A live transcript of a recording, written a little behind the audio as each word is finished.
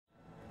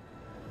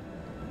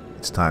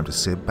it's time to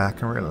sit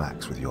back and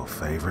relax with your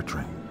favorite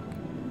drink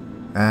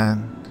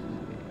and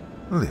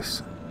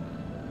listen.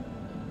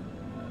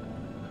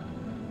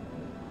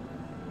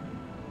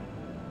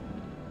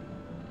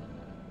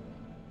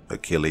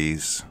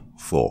 Achilles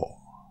IV.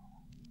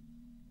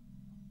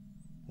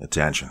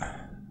 Attention.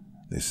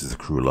 This is the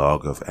crew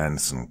log of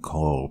Ensign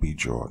Colby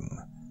Jordan.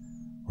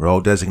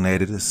 Role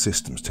designated as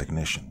Systems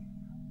Technician.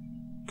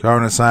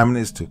 Current assignment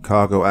is to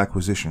cargo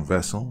acquisition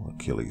vessel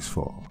Achilles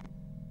IV,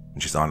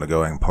 which is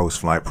undergoing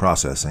post-flight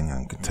processing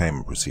and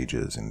containment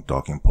procedures in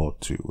docking port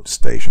 2 at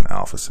Station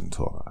Alpha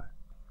Centauri.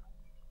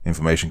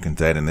 Information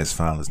contained in this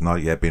file has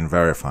not yet been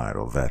verified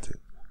or vetted.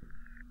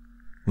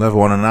 Level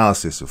 1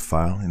 analysis of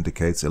file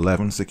indicates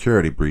 11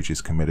 security breaches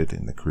committed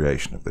in the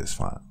creation of this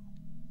file.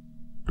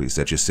 Please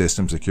set your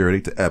system security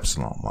to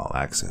Epsilon while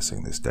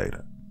accessing this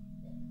data.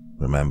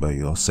 Remember,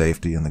 your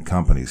safety and the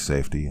company's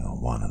safety are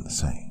one and the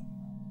same.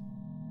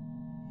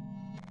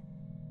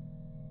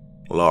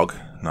 Log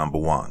number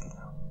 1.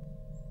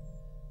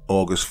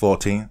 August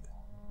 14th,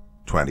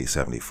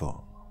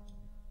 2074.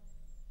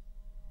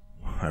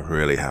 I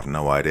really have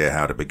no idea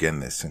how to begin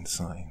this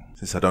since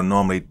I don't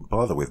normally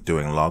bother with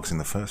doing logs in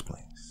the first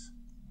place.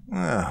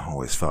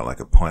 Always felt like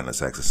a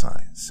pointless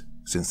exercise,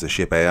 since the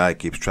ship AI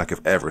keeps track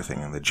of everything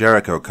and the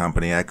Jericho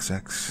Company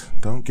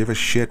XX don't give a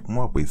shit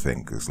what we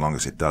think as long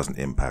as it doesn't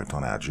impact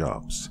on our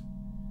jobs.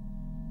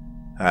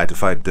 I had to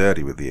fight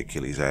dirty with the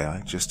Achilles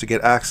AI just to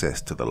get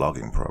access to the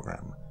logging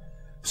program.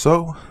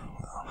 So,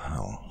 well,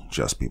 I'll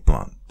just be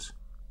blunt.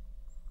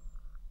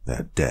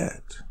 They're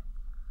dead.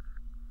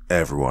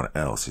 Everyone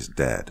else is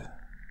dead.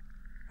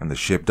 And the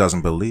ship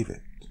doesn't believe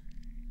it.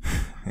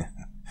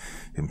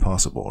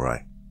 Impossible,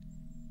 right?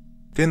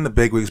 Didn't the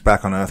bigwigs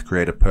back on Earth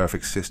create a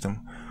perfect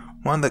system?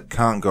 One that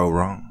can't go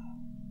wrong?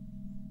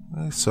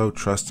 We're so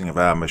trusting of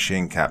our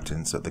machine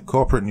captains that the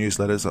corporate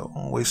newsletters are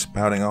always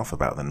spouting off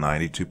about the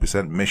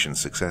 92% mission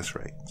success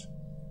rate.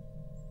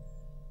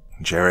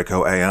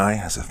 Jericho AI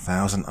has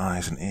 1,000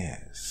 eyes and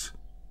ears,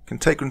 can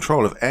take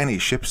control of any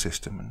ship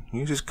system, and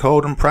uses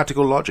cold and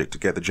practical logic to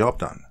get the job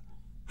done.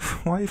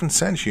 Why even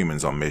send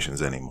humans on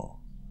missions anymore?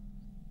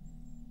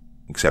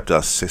 Except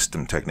us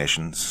system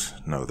technicians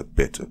know the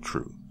bitter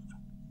truth.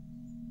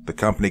 The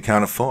company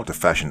can't afford to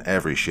fashion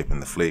every ship in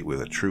the fleet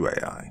with a true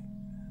AI,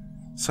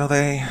 so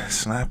they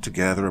snap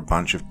together a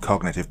bunch of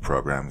cognitive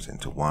programs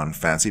into one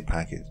fancy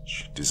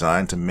package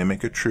designed to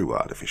mimic a true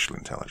artificial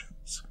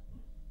intelligence.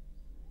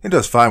 It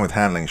does fine with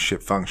handling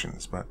ship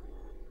functions, but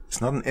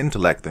it's not an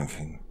intellect that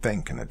can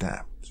think and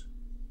adapt.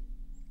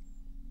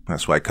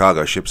 That's why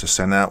cargo ships are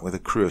sent out with a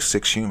crew of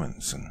 6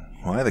 humans, and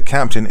why the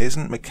captain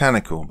isn't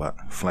mechanical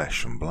but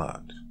flesh and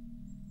blood.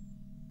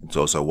 It's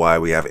also why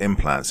we have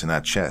implants in our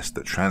chest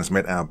that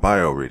transmit our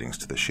bio readings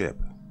to the ship,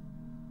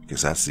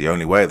 because that's the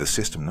only way the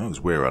system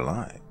knows we're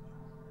alive.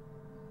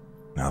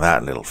 Now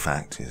that little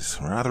fact is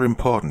rather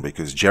important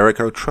because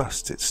Jericho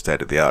trusts its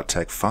state-of-the-art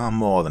tech far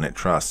more than it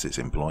trusts its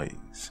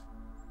employees.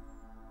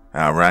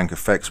 Our rank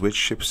affects which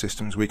ship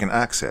systems we can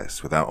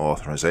access without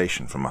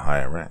authorization from a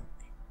higher rank.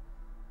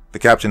 The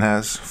captain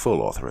has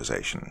full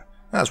authorization,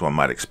 as one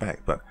might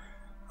expect, but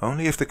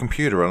only if the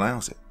computer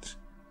allows it.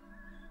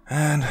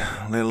 And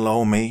little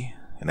old me,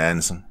 an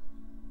ensign,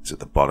 is at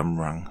the bottom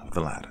rung of the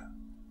ladder.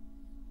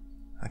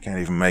 I can't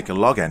even make a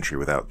log entry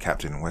without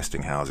Captain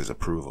Westinghouse's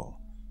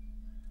approval.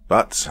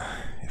 But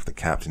if the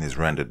captain is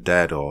rendered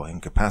dead or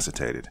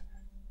incapacitated,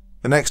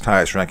 the next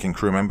highest ranking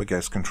crew member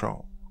gets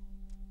control.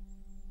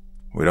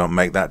 We don't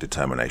make that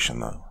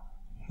determination, though.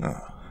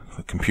 No,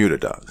 the computer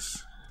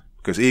does.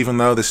 Because even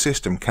though the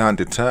system can't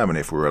determine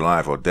if we're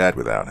alive or dead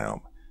without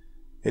help,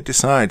 it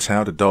decides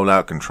how to dole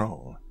out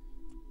control.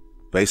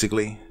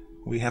 Basically,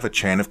 we have a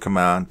chain of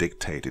command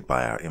dictated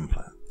by our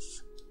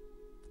implants.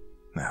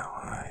 Now,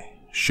 I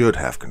should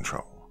have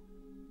control.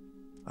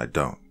 I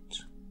don't.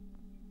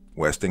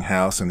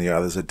 Westinghouse and the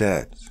others are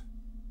dead,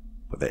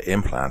 but their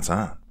implants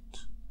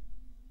aren't.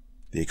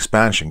 The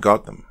expansion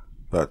got them,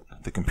 but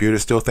the computer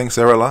still thinks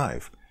they're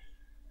alive.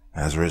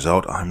 As a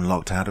result, I'm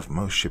locked out of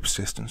most ship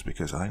systems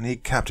because I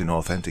need captain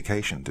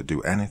authentication to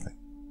do anything.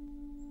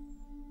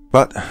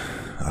 But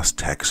us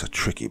techs are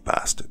tricky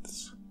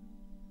bastards.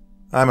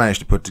 I managed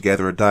to put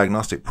together a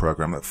diagnostic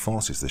program that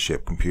forces the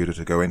ship computer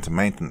to go into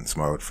maintenance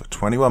mode for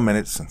 21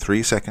 minutes and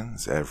 3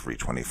 seconds every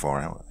 24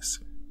 hours.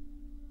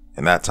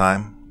 In that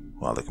time,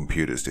 while the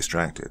computer's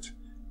distracted,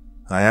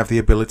 I have the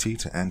ability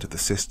to enter the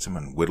system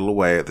and whittle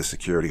away at the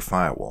security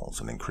firewalls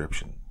and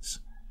encryptions.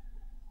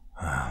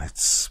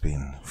 It's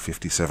been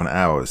 57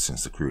 hours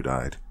since the crew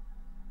died,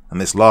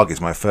 and this log is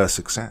my first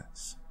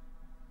success.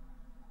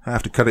 I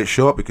have to cut it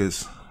short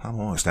because I'm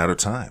almost out of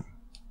time.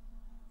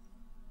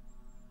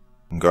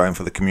 I'm going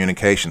for the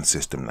communication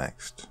system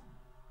next.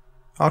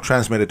 I'll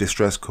transmit a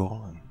distress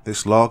call, and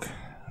this log,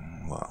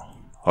 well,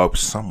 hopes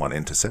someone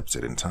intercepts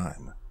it in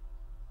time.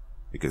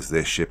 Because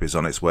this ship is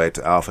on its way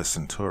to Alpha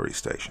Centauri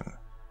station,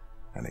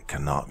 and it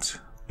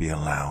cannot be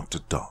allowed to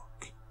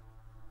dock.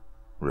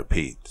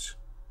 Repeat.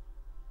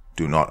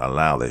 Do not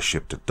allow this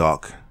ship to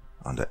dock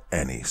under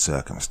any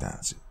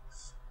circumstances.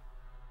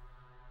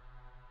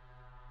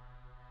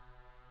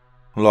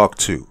 Log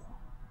 2,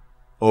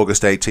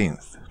 August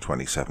 18th,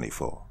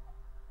 2074.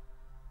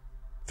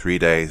 3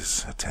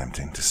 days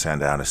attempting to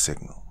send out a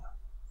signal.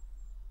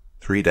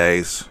 3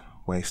 days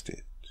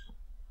wasted.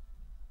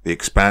 The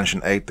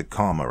expansion ate the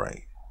karma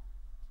rate.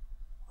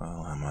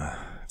 Well, I'm a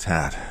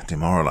tad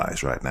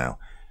demoralized right now,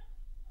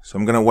 so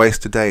I'm going to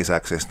waste today's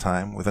access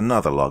time with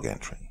another log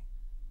entry.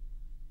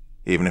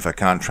 Even if I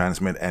can't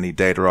transmit any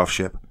data off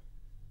ship,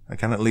 I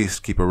can at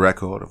least keep a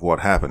record of what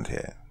happened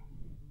here,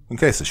 in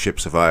case the ship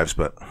survives,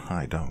 but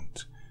I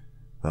don't.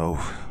 Though,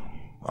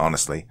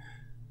 honestly,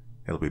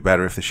 it'll be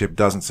better if the ship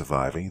doesn't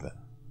survive either.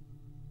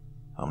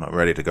 I'm not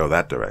ready to go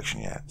that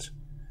direction yet.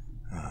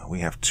 We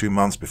have 2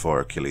 months before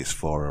Achilles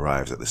IV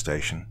arrives at the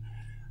station.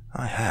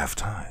 I have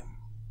time.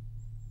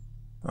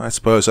 I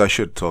suppose I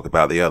should talk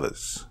about the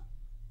others.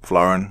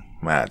 Florin,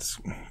 Mads,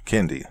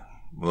 Kindy,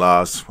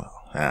 Lars,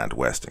 and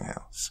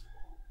Westinghouse.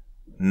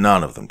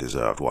 None of them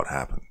deserved what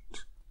happened.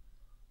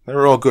 They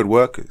were all good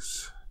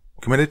workers,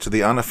 committed to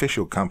the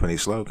unofficial company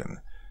slogan,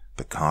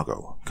 "The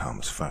cargo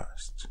comes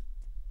first."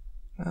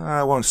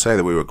 I won't say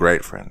that we were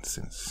great friends,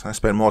 since I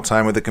spent more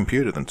time with the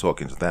computer than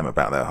talking to them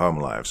about their home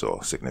lives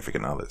or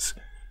significant others.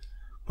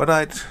 But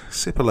I'd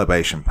sip a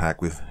libation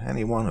pack with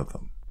any one of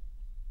them.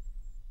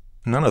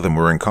 None of them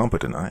were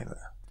incompetent either.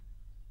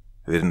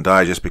 They didn't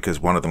die just because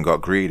one of them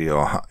got greedy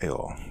or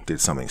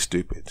did something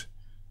stupid.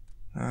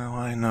 Now,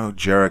 I know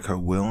Jericho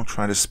will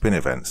try to spin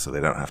events so they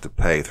don't have to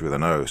pay through the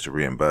nose to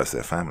reimburse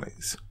their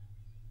families,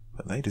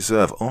 but they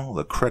deserve all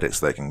the credits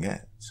they can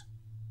get.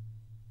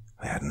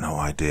 They had no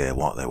idea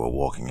what they were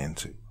walking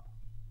into.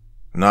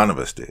 None of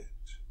us did.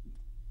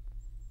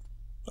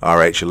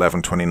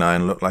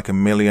 RH1129 looked like a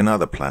million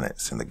other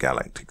planets in the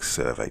Galactic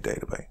Survey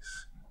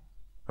database.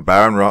 A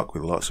barren rock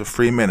with lots of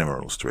free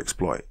minerals to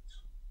exploit.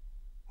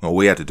 All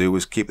we had to do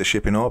was keep the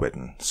ship in orbit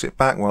and sit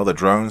back while the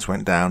drones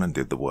went down and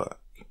did the work.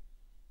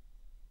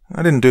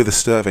 I didn't do the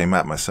survey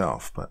map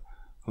myself, but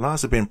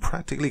Lars had been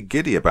practically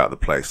giddy about the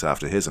place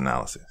after his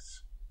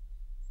analysis.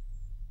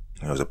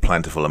 There was a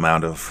plentiful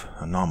amount of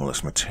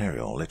anomalous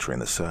material littering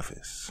the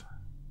surface.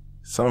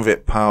 Some of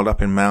it piled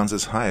up in mounds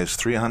as high as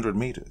 300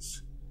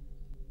 meters.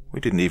 We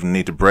didn't even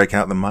need to break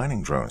out the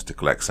mining drones to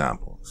collect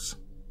samples.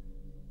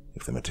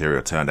 If the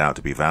material turned out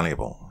to be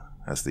valuable,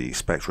 as the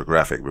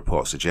spectrographic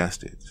report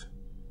suggested,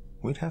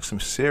 we'd have some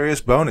serious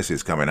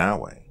bonuses coming our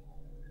way.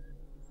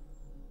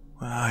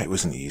 Well, it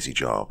was an easy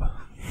job.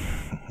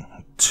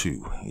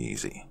 Too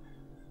easy.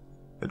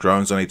 The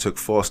drones only took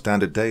 4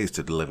 standard days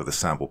to deliver the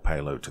sample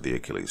payload to the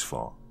Achilles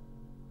IV.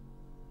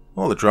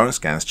 All the drone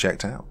scans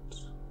checked out.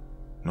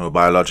 No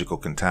biological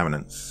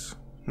contaminants,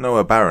 no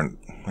aberrant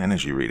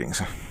energy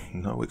readings,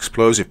 no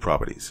explosive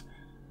properties.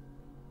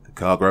 The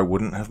cargo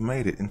wouldn't have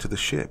made it into the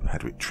ship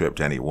had it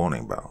tripped any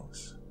warning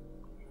bells.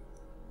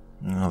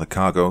 The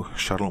cargo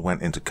shuttle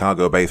went into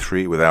Cargo Bay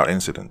 3 without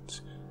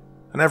incident,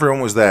 and everyone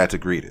was there to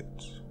greet it.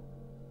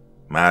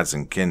 Mads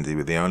and Kindy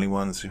were the only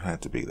ones who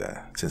had to be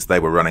there, since they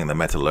were running the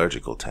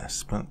metallurgical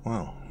tests, but,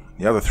 well,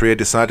 the other 3 had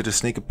decided to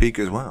sneak a peek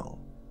as well.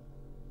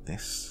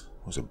 This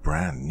was a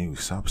brand new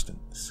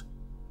substance,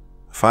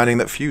 a finding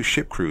that few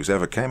ship crews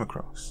ever came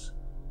across.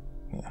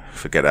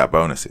 Forget our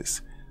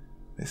bonuses.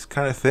 This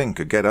kind of thing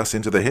could get us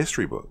into the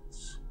history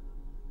books.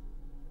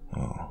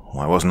 Oh,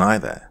 why wasn't I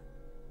there?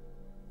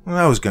 Well,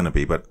 I was going to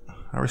be, but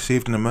I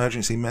received an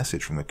emergency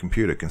message from the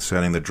computer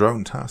concerning the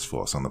drone task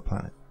force on the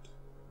planet.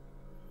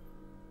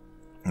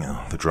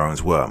 The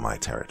drones were my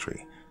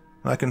territory.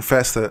 I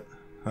confess that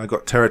I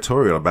got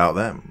territorial about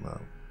them.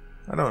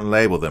 I don't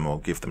label them or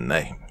give them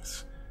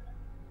names.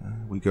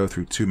 We go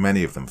through too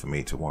many of them for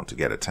me to want to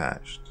get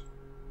attached.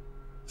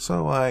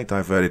 So I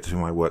diverted to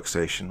my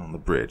workstation on the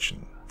bridge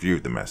and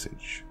viewed the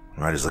message,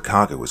 right as the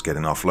cargo was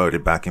getting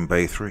offloaded back in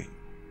Bay 3.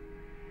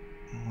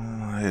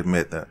 Well, I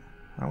admit that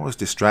I was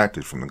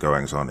distracted from the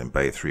goings-on in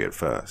Bay 3 at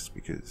first,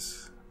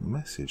 because the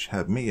message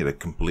had me at a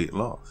complete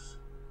loss.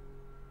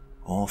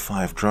 All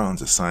 5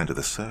 drones assigned to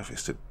the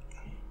surface had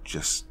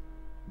just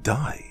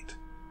died.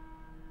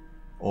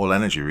 All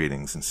energy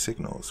readings and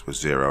signals were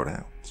zeroed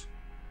out.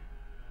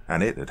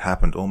 And it had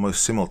happened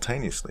almost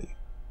simultaneously,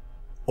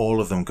 all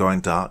of them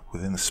going dark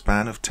within the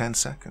span of 10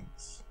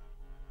 seconds.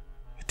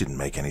 It didn't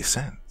make any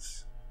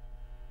sense.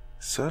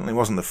 It certainly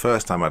wasn't the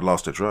first time I'd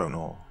lost a drone,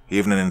 or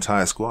even an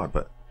entire squad,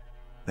 but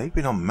they'd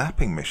been on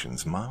mapping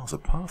missions miles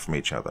apart from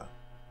each other.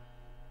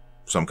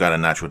 Some kind of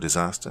natural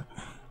disaster?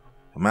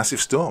 A massive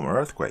storm or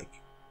earthquake?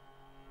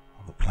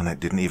 The planet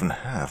didn't even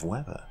have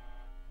weather.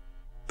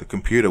 The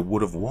computer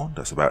would have warned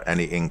us about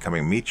any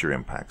incoming meteor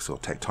impacts or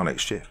tectonic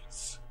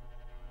shifts.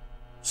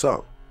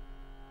 So,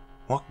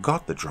 what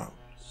got the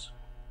drones?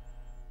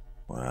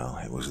 Well,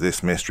 it was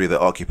this mystery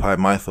that occupied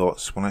my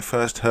thoughts when I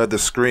first heard the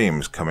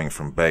screams coming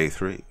from Bay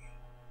 3.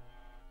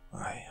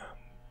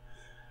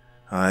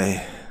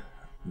 I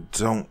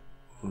don't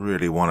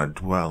really want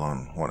to dwell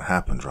on what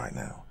happened right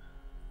now.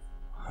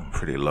 I'm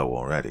pretty low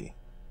already.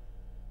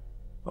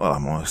 Well,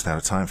 I'm almost out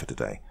of time for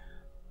today.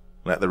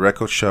 Let the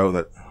record show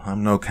that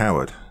I'm no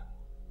coward.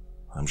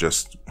 I'm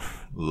just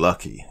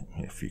lucky,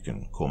 if you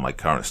can call my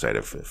current state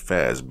of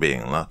affairs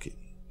being lucky.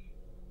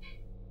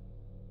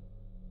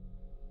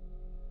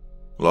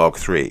 Log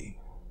 3,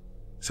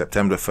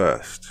 September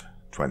 1st,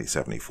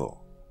 2074.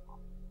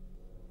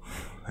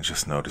 I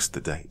just noticed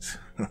the date.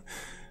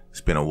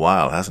 It's been a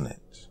while, hasn't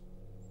it?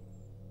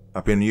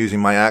 I've been using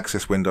my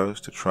access windows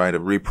to try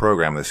to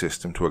reprogram the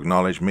system to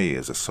acknowledge me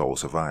as a sole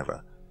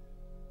survivor,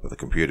 but the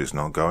computer's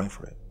not going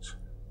for it.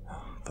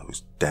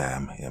 Those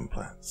damn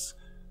implants.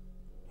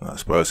 I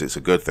suppose it's a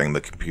good thing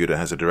the computer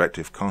has a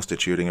directive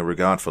constituting a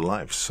regard for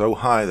life so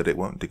high that it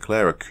won't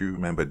declare a crew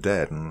member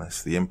dead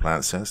unless the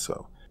implant says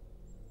so.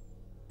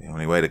 The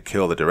only way to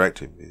kill the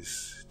directive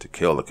is to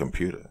kill the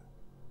computer,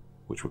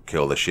 which would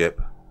kill the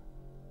ship,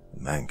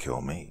 and then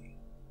kill me.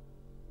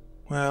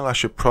 Well, I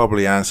should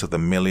probably answer the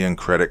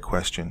million-credit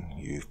question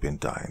you've been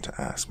dying to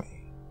ask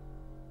me.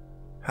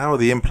 How are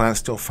the implants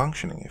still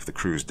functioning if the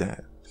crew's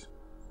dead?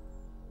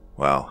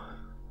 Well,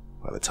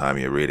 by the time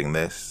you're reading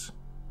this,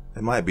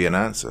 there might be an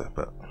answer,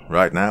 but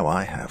right now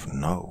I have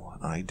no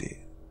idea.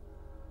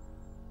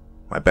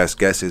 My best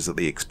guess is that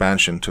the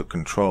expansion took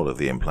control of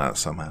the implant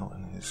somehow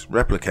and is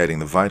replicating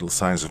the vital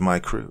signs of my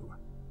crew.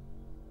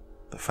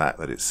 The fact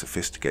that it's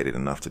sophisticated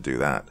enough to do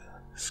that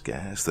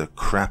scares the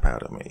crap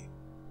out of me.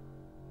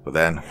 But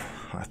then,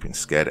 I've been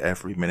scared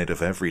every minute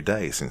of every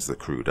day since the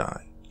crew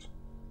died.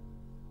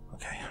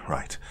 Okay,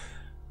 right.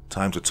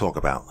 Time to talk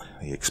about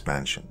the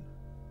expansion.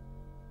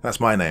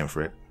 That's my name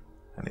for it.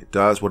 And it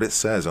does what it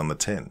says on the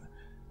tin.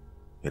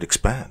 It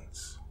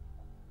expands.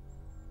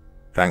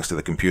 Thanks to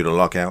the computer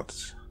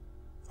lockouts,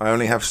 I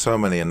only have so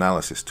many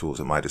analysis tools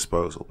at my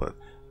disposal, but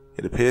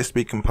it appears to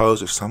be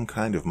composed of some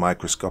kind of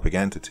microscopic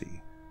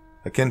entity,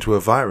 akin to a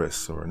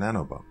virus or a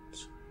nanobot.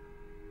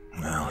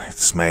 Well,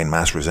 its main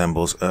mass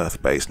resembles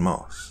Earth-based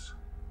moss,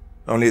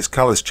 only its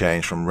colors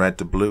change from red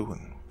to blue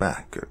and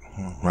back at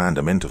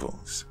random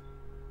intervals.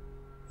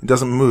 It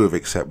doesn't move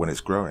except when it's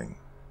growing,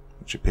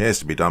 which appears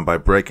to be done by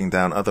breaking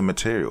down other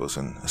materials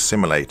and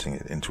assimilating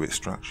it into its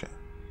structure.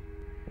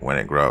 When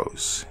it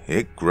grows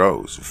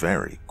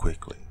very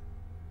quickly.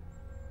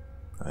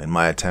 In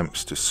my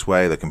attempts to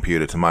sway the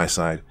computer to my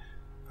side,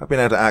 I've been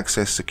able to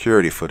access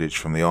security footage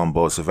from the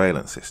onboard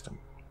surveillance system.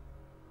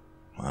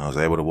 I was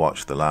able to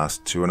watch the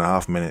last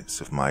 2.5 minutes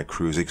of my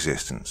crew's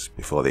existence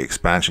before the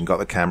expansion got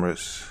the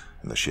cameras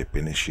and the ship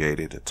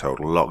initiated a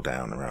total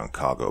lockdown around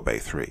Cargo Bay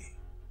 3.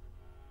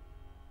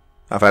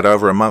 I've had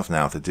over a month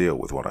now to deal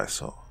with what I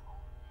saw.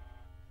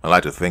 I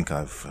like to think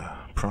I've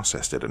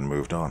processed it and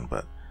moved on,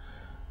 but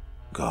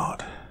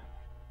God,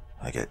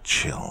 I get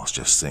chills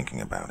just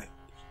thinking about it.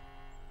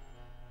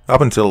 Up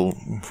until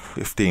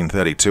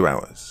 15:32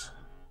 hours,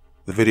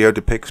 the video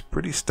depicts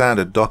pretty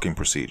standard docking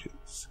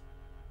procedures.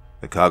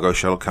 The cargo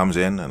shuttle comes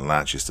in and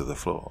latches to the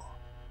floor.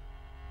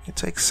 It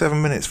takes 7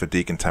 minutes for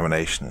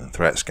decontamination and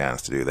threat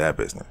scans to do their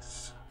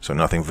business, so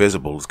nothing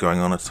visible is going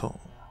on at all.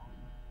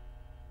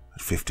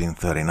 At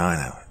 15:39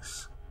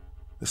 hours,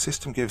 the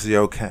system gives the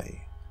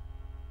okay.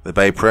 The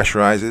bay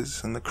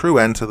pressurizes and the crew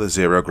enter the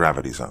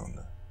zero-gravity zone,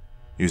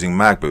 using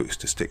mag boots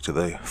to stick to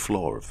the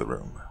floor of the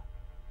room.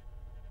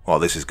 While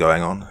this is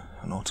going on,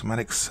 an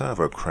automatic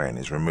servo crane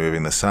is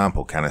removing the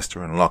sample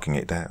canister and locking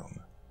it down.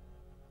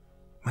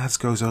 Mads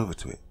goes over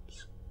to it.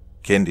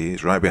 Kindy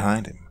is right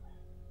behind him,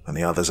 and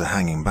the others are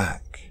hanging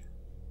back.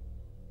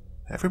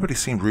 Everybody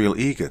seemed real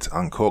eager to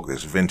uncork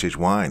this vintage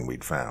wine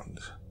we'd found,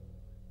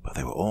 but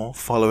they were all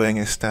following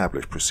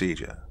established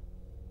procedure.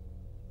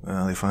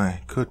 Well, if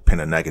I could pin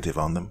a negative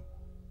on them,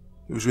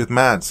 it was with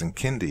Mads and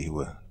Kindy, who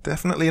were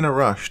definitely in a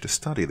rush to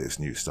study this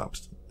new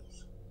substance.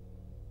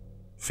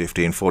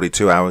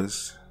 15:42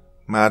 hours,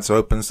 Mads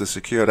opens the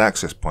secured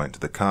access point to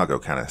the cargo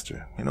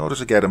canister in order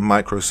to get a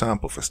micro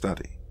sample for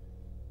study,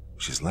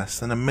 which is less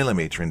than 1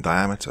 millimeter in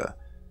diameter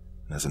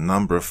and has a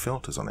number of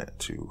filters on it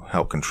to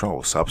help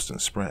control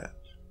substance spread.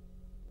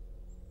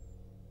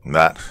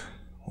 That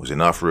was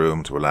enough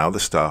room to allow the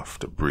stuff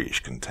to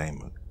breach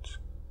containment.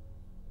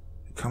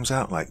 It comes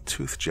out like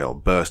tooth gel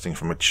bursting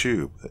from a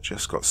tube that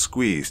just got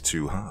squeezed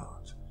too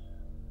hard.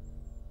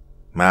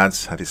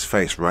 Mads had his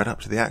face right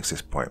up to the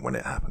access point when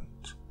it happened.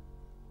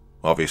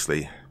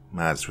 Obviously,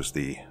 Mads was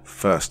the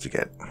first to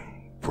get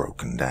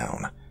broken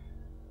down.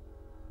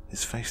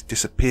 His face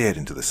disappeared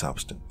into the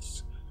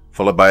substance,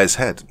 followed by his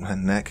head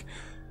and neck,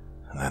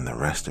 and then the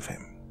rest of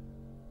him.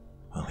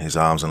 Well, his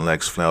arms and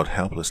legs flailed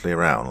helplessly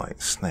around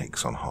like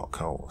snakes on hot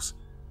coals.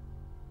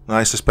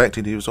 I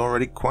suspected he was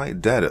already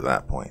quite dead at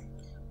that point.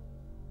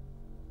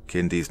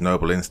 Kindy's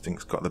noble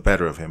instincts got the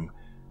better of him,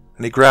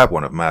 and he grabbed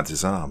one of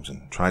Mads' arms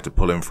and tried to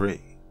pull him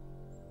free.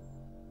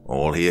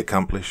 All he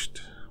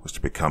accomplished was to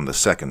become the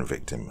second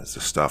victim as the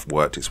stuff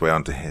worked its way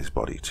onto his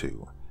body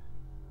too,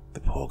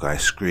 the poor guy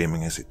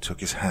screaming as it took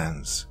his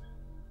hands,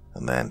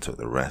 and then took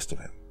the rest of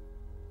him.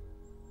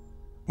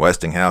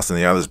 Westinghouse and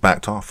the others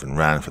backed off and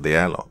ran for the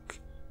airlock,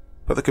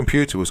 but the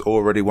computer was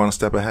already one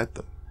step ahead of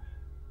them,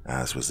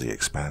 as was the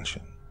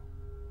expansion.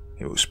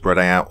 It was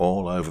spreading out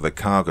all over the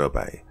cargo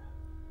bay,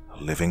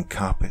 a living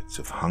carpet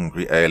of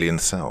hungry alien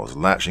cells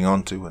latching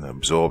onto and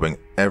absorbing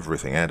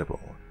everything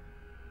edible.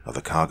 Other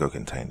cargo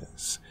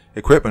containers,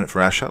 equipment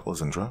for our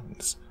shuttles and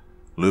drones,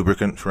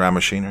 lubricant for our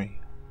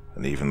machinery,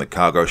 and even the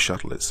cargo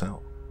shuttle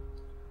itself.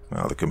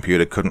 Well, the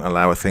computer couldn't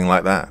allow a thing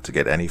like that to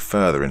get any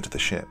further into the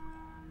ship,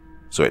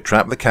 so it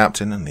trapped the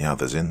captain and the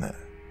others in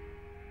there.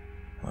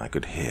 I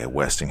could hear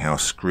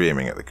Westinghouse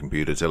screaming at the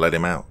computer to let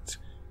him out.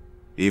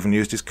 He even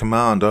used his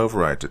command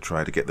override to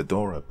try to get the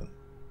door open.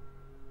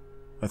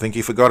 I think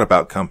he forgot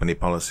about company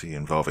policy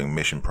involving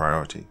mission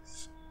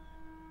priorities.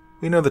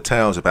 We know the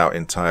tales about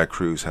entire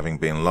crews having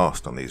been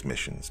lost on these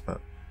missions,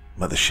 but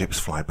the ships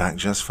fly back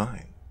just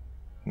fine.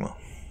 Well,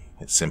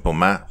 it's simple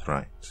math,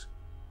 right?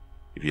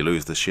 If you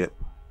lose the ship,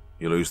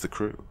 you lose the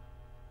crew.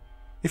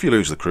 If you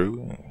lose the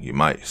crew, you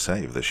might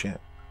save the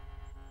ship.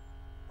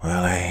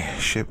 Well, a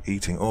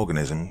ship-eating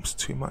organism's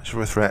too much of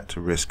a threat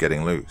to risk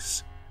getting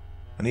loose,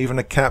 and even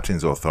a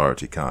captain's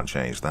authority can't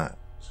change that.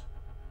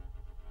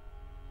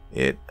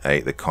 It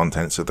ate the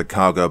contents of the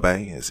cargo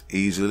bay as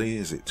easily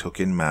as it took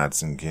in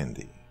Mads and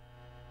Gindi.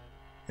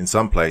 In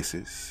some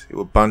places, it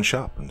would bunch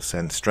up and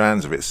send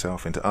strands of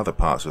itself into other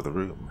parts of the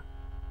room,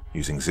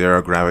 using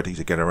zero gravity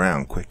to get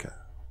around quicker.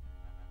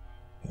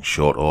 In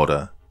short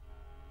order,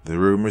 the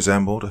room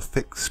resembled a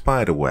thick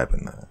spider web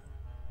in there,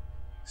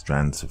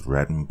 strands of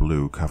red and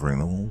blue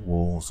covering all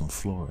walls and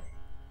flooring,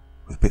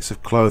 with bits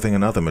of clothing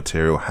and other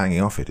material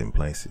hanging off it in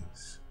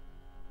places.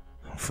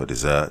 For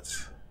dessert,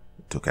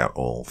 it took out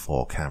all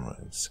 4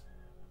 cameras,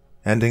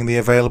 ending the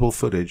available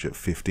footage at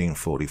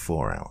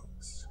 15:44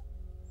 hours.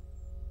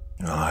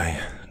 I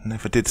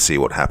never did see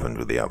what happened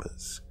with the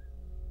others.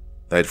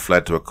 They'd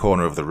fled to a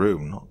corner of the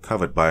room not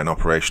covered by an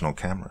operational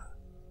camera.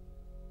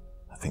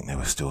 I think they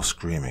were still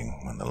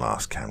screaming when the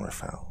last camera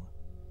fell.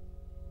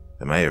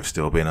 They may have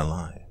still been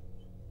alive.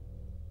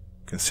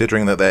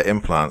 Considering that their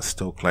implants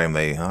still claim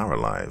they are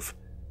alive,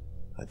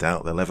 I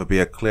doubt there'll ever be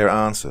a clear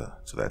answer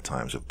to their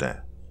times of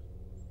death.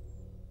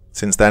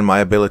 Since then, my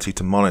ability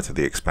to monitor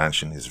the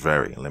expansion is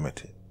very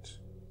limited.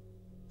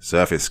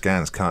 Surface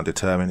scans can't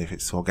determine if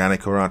it's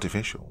organic or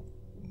artificial.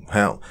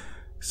 Hell,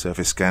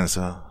 surface scans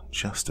are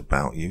just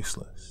about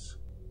useless.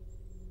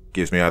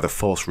 Gives me either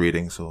false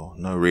readings or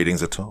no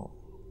readings at all.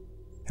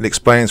 It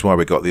explains why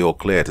we got the all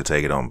clear to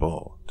take it on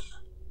board.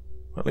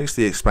 At least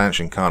the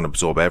expansion can't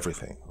absorb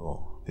everything,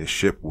 or this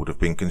ship would have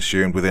been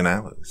consumed within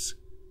hours.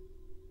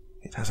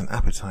 It has an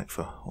appetite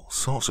for all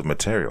sorts of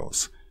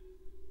materials,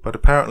 but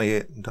apparently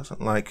it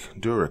doesn't like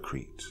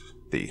duracrete,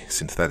 the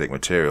synthetic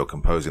material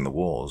composing the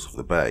walls of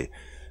the bay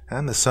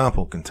and the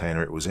sample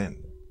container it was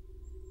in.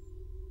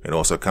 It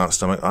also can't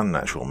stomach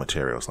unnatural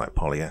materials like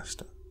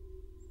polyester.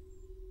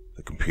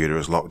 The computer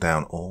has locked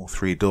down all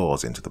 3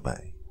 doors into the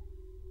bay.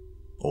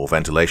 All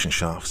ventilation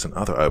shafts and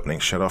other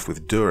openings shut off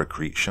with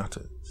duracrete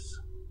shutters.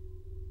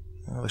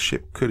 Now, the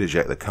ship could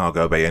eject the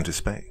cargo bay into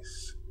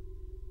space,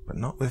 but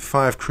not with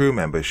 5 crew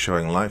members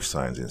showing life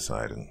signs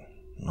inside, and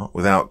not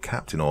without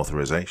captain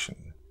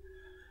authorization.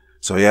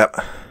 So yep,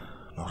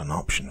 not an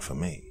option for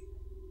me.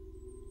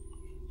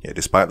 Yet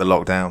despite the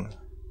lockdown,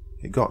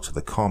 it got to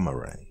the comm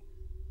array.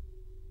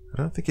 I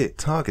don't think it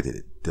targeted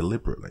it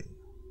deliberately.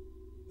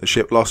 The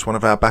ship lost one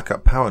of our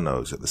backup power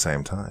nodes at the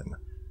same time.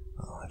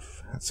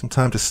 I've had some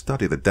time to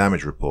study the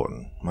damage report,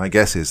 and my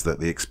guess is that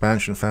the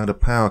expansion found a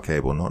power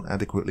cable not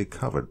adequately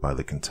covered by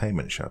the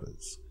containment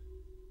shutters.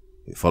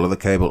 It followed the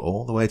cable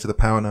all the way to the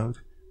power node,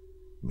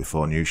 and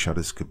before new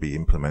shutters could be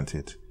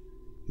implemented,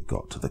 it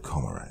got to the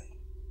comm array.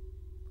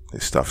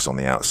 This stuff's on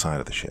the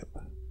outside of the ship.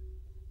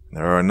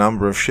 There are a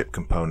number of ship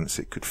components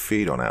it could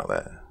feed on out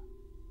there,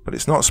 but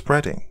it's not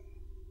spreading.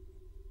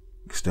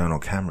 External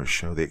cameras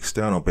show the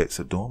external bits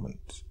are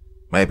dormant,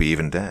 maybe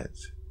even dead.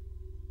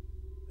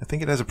 I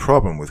think it has a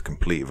problem with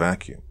complete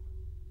vacuum.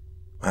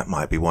 That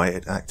might be why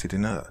it acted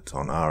inert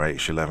on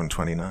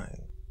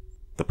RH1129.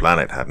 The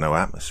planet had no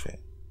atmosphere.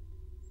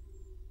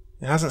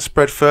 It hasn't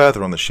spread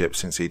further on the ship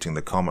since eating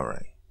the comm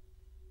array.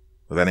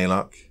 With any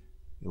luck,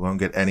 it won't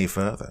get any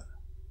further.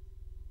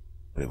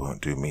 But it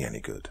won't do me any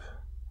good,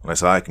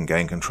 unless I can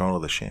gain control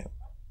of the ship.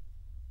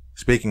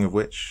 Speaking of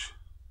which,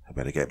 I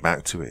better get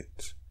back to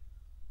it,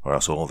 or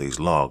else all these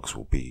logs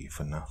will be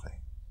for nothing.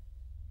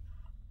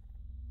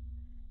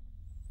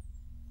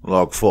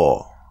 Log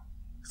 4,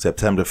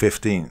 September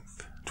 15th,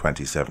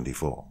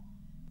 2074.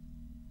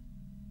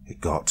 It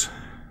got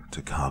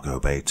to Cargo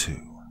Bay 2.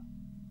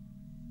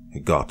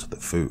 It got the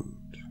food.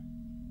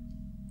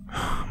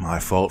 My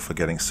fault for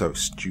getting so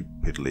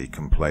stupidly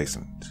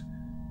complacent.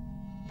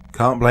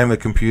 Can't blame the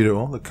computer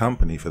or the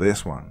company for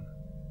this one.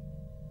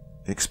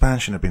 The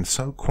expansion had been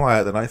so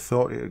quiet that I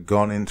thought it had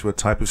gone into a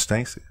type of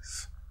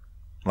stasis,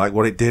 like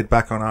what it did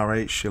back on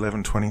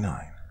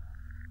RH1129.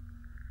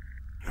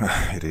 It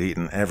had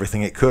eaten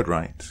everything it could,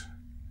 right?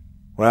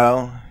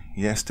 Well,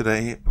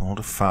 yesterday it pulled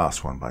a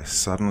fast one by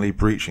suddenly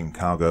breaching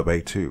Cargo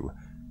Bay 2,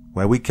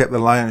 where we kept the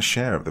lion's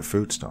share of the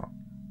food stock.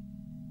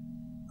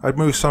 I'd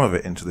moved some of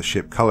it into the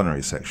ship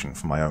culinary section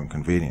for my own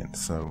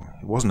convenience, so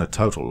it wasn't a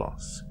total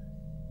loss.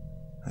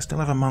 I still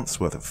have a month's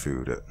worth of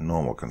food at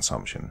normal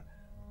consumption.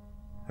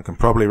 I can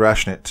probably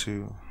ration it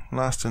to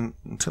last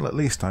until at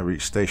least I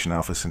reach Station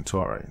Alpha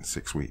Centauri in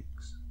 6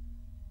 weeks.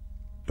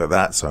 But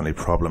that's only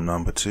problem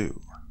number 2.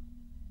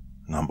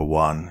 Number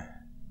 1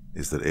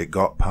 is that it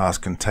got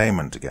past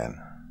containment again,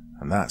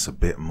 and that's a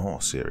bit more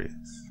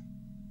serious.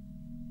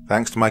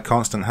 Thanks to my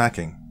constant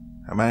hacking,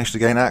 I managed to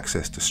gain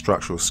access to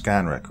structural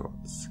scan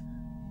records.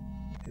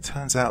 It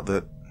turns out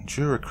that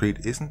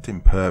Duracrete isn't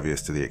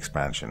impervious to the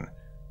expansion,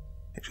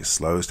 it just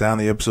slows down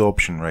the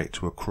absorption rate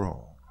to a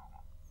crawl.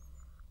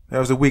 There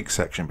was a weak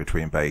section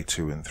between Bay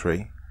 2 and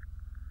 3.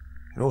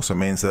 It also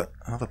means that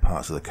other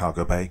parts of the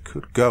cargo bay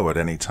could go at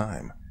any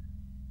time.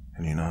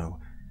 And you know,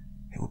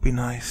 it would be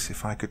nice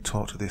if I could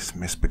talk to this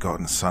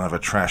misbegotten son of a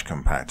trash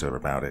compactor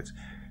about it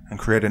and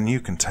create a new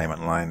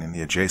containment line in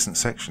the adjacent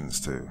sections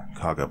to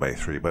cargo bay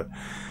 3, but,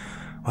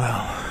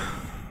 well,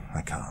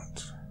 I can't.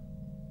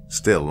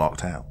 Still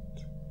locked out.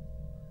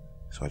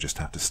 So I just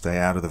have to stay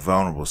out of the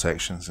vulnerable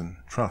sections and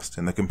trust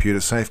in the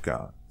computer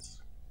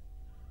safeguards.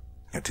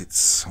 Yet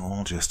it's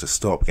all just a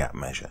stopgap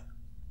measure.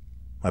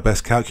 My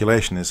best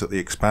calculation is that the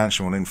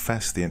expansion will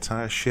infest the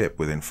entire ship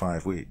within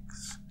 5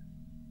 weeks.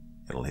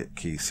 It'll hit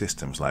key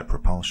systems like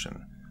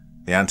propulsion,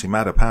 the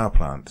antimatter power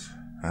plant,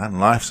 and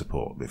life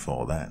support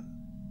before then.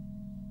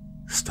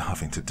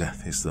 Starving to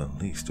death is the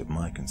least of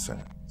my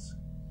concerns.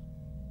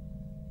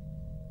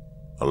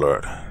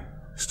 Alert.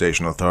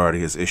 Station Authority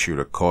has issued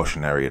a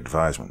cautionary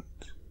advisement.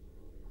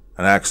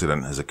 An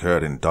accident has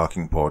occurred in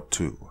Docking Port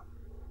 2.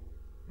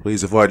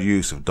 Please avoid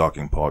use of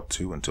Docking Port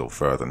 2 until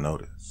further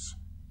notice.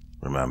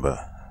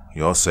 Remember,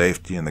 your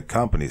safety and the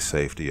company's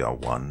safety are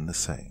one and the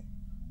same.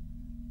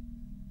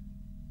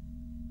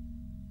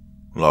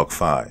 Log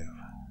 5,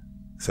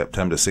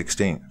 September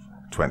 16th,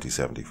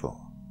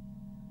 2074.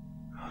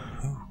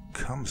 Who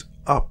comes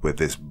up with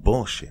this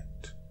bullshit?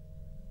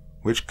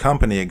 Which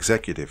company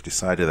executive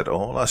decided that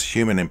all us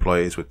human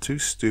employees were too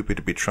stupid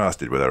to be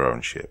trusted with our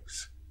own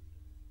ships?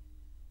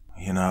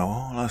 You know,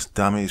 all us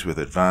dummies with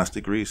advanced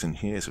degrees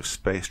and years of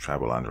space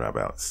travel under our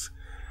belts.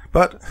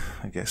 But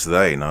I guess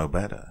they know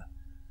better.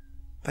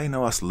 They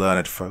know us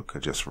learned folk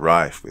are just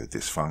rife with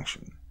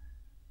dysfunction.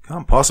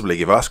 Can't possibly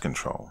give us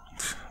control.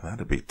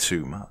 That'd be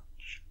too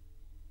much.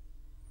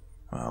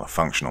 Well, a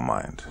functional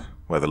mind,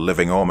 whether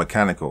living or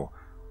mechanical,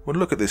 would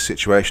look at this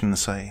situation and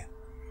say,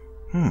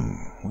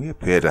 we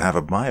appear to have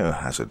a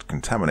biohazard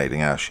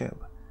contaminating our ship.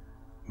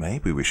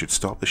 Maybe we should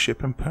stop the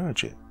ship and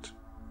purge it.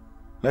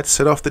 Let's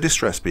set off the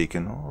distress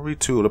beacon or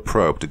retool a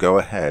probe to go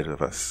ahead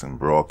of us and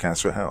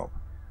broadcast for help.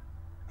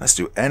 Let's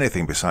do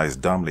anything besides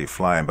dumbly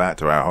flying back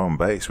to our home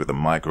base with a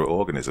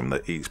microorganism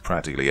that eats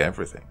practically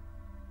everything.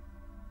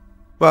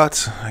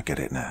 But I get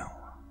it now.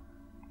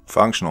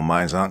 Functional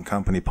minds aren't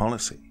company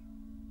policy.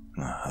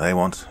 They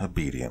want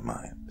obedient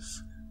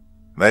minds.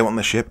 They want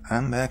the ship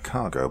and their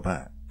cargo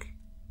back.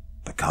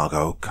 The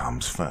cargo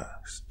comes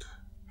first.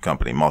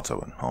 Company motto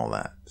and all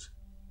that.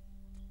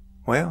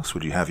 Why else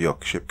would you have your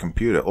ship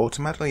computer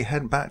automatically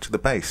head back to the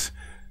base,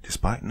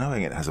 despite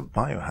knowing it has a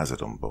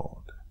biohazard on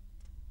board?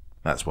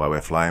 That's why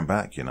we're flying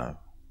back, you know.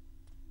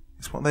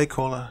 It's what they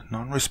call a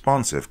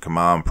non-responsive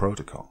command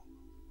protocol.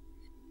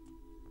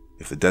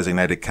 If the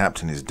designated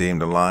captain is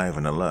deemed alive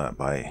and alert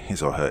by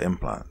his or her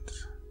implant,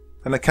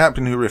 then a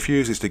captain who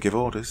refuses to give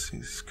orders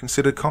is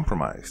considered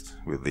compromised,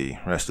 with the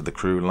rest of the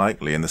crew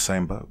likely in the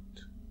same boat.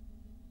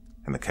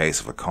 In the case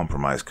of a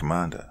compromised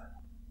commander,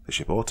 the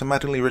ship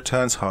automatically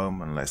returns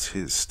home unless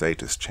his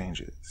status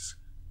changes.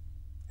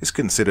 It's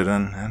considered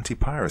an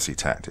anti-piracy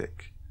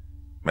tactic,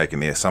 making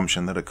the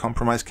assumption that a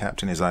compromised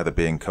captain is either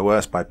being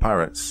coerced by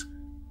pirates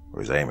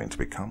or is aiming to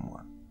become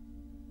one.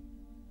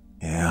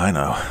 Yeah, I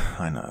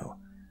know.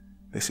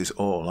 This is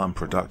all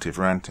unproductive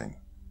ranting.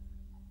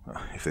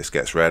 If this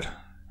gets read,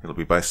 it'll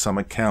be by some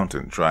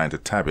accountant trying to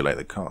tabulate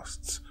the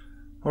costs,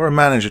 or a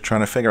manager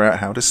trying to figure out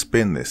how to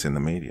spin this in the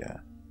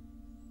media.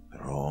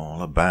 They're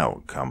all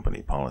about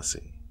company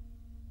policy.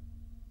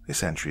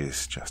 This entry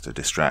is just a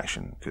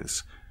distraction,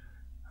 because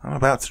I'm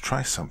about to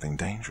try something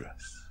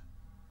dangerous.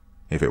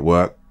 If it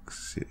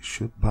works, it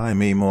should buy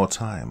me more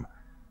time,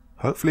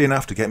 hopefully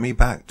enough to get me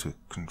back to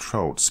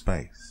controlled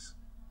space.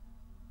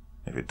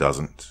 If it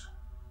doesn't,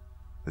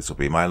 this will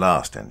be my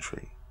last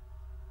entry.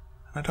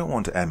 And I don't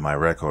want to end my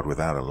record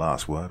without a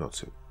last word or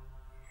two.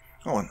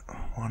 Oh, and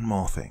one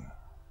more thing.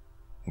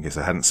 I guess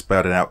I hadn't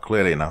spelled it out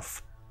clearly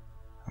enough.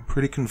 I'm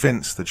pretty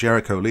convinced the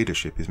Jericho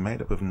leadership is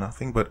made up of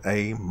nothing but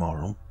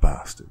amoral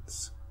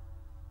bastards.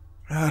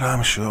 But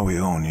I'm sure we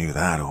all knew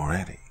that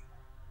already.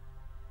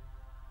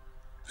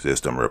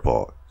 System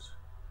report.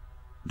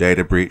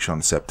 Data breach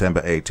on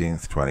September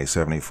 18th,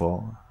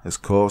 2074 has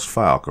caused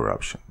file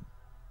corruption.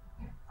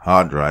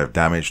 Hard drive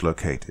damage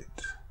located.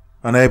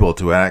 Unable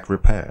to enact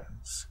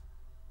repairs.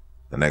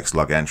 The next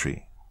log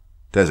entry,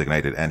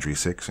 designated Entry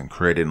 6 and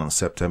created on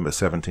September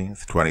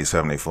 17th,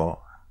 2074,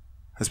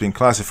 has been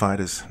classified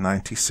as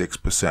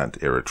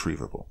 96%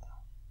 irretrievable.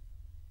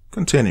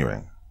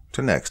 Continuing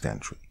to next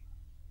entry.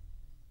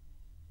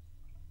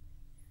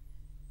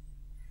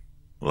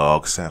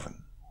 Log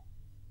 7,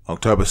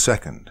 October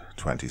 2nd,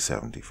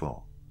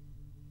 2074.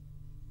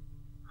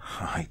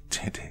 I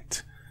did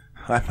it.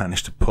 I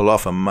managed to pull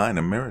off a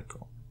minor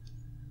miracle.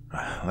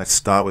 Let's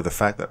start with the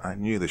fact that I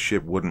knew the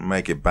ship wouldn't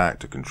make it back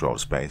to controlled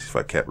space if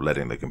I kept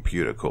letting the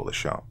computer call the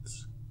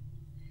shots.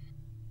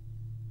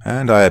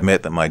 And I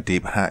admit that my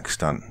deep hack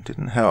stunt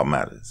didn't help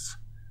matters.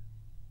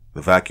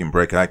 The vacuum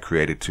brake I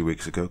created 2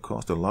 weeks ago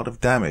caused a lot of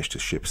damage to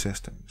ship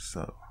systems,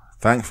 so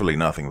thankfully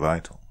nothing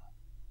vital.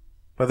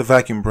 But the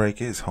vacuum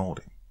brake is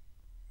holding.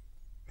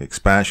 The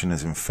expansion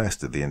has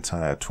infested the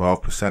entire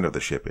 12% of the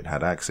ship it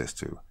had access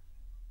to,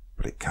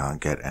 but it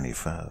can't get any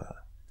further.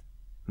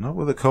 Not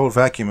with the cold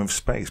vacuum of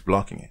space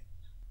blocking it.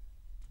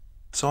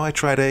 So I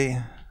tried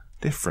a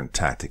different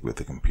tactic with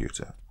the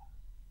computer.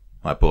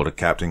 I pulled a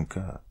Captain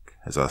Kirk,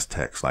 as us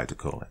techs like to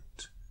call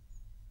it.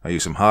 I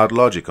used some hard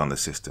logic on the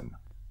system,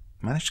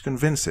 managed to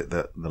convince it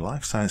that the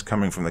life signs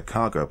coming from the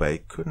cargo bay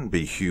couldn't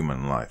be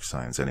human life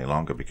signs any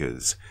longer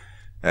because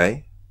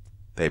A,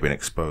 they'd been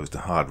exposed to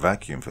hard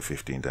vacuum for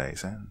 15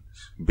 days, and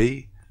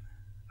B,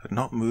 had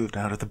not moved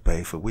out of the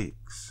bay for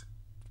weeks.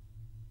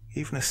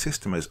 Even a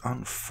system as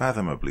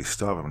unfathomably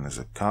stubborn as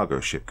a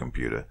cargo ship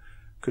computer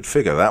could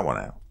figure that one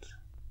out.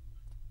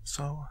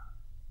 So,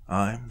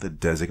 I'm the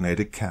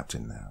designated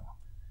captain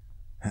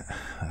now.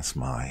 That's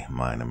my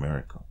minor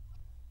miracle.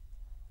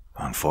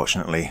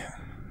 Unfortunately,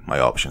 my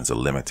options are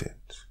limited.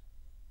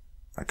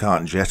 I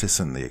can't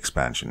jettison the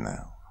expansion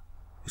now.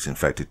 It's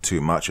infected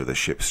too much of the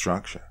ship's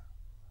structure.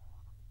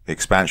 The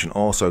expansion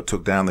also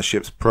took down the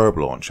ship's probe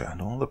launcher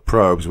and all the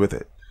probes with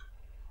it,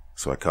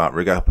 so I can't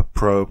rig up a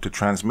probe to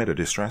transmit a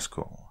distress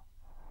call.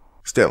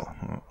 Still,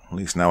 at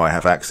least now I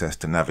have access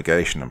to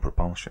navigation and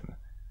propulsion,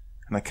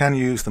 and I can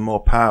use the more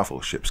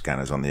powerful ship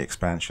scanners on the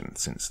expansion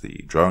since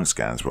the drone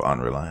scans were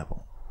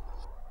unreliable.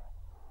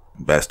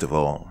 Best of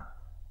all,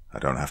 I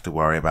don't have to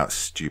worry about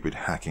stupid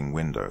hacking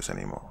Windows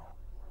anymore.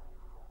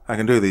 I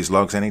can do these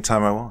logs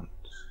anytime I want,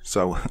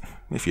 so,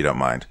 if you don't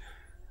mind,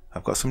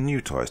 I've got some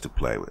new toys to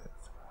play with.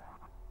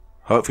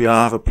 Hopefully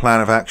I'll have a plan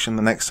of action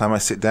the next time I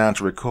sit down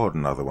to record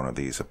another one of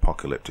these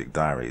apocalyptic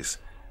diaries,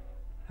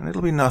 and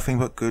it'll be nothing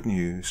but good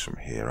news from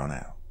here on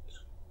out.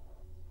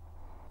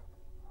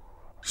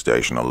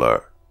 Station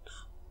alert.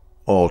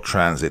 All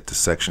transit to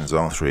Section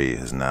Zone 3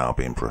 has now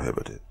been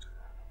prohibited.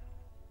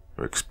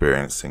 We're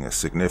experiencing a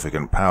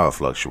significant power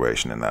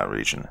fluctuation in that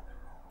region,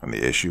 and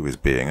the issue is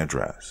being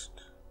addressed.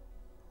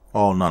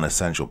 All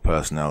non-essential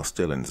personnel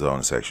still in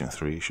Zone Section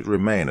 3 should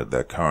remain at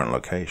their current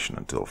location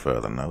until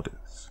further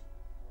notice.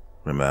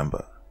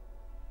 Remember,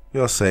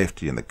 your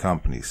safety and the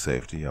company's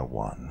safety are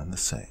one and the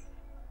same.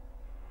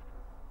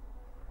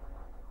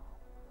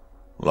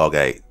 Log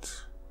 8,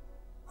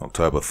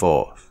 October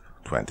 4th,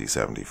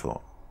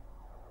 2074.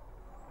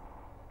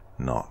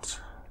 Not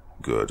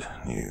good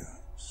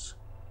news.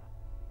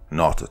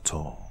 Not at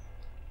all.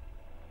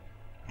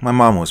 My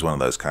mum was one of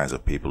those kinds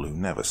of people who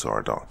never saw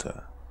a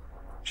doctor.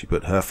 She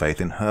put her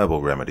faith in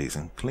herbal remedies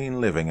and clean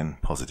living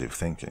and positive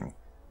thinking,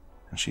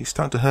 and she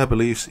stuck to her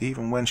beliefs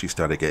even when she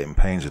started getting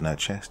pains in her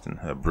chest and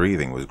her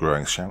breathing was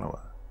growing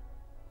shallower.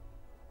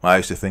 I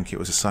used to think it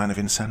was a sign of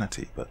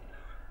insanity, but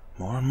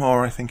more and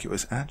more I think it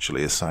was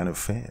actually a sign of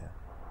fear.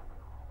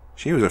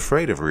 She was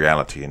afraid of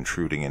reality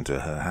intruding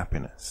into her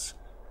happiness,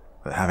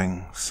 that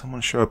having someone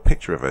show a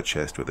picture of her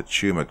chest with a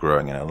tumor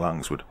growing in her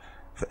lungs would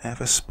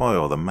forever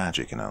spoil the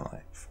magic in her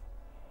life,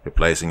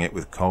 replacing it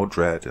with cold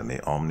dread and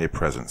the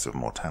omnipresence of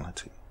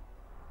mortality.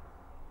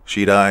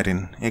 She died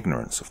in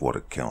ignorance of what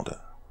had killed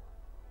her,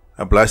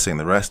 a blessing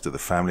the rest of the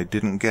family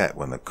didn't get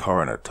when the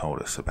coroner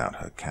told us about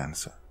her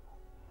cancer.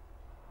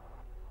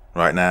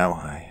 Right now,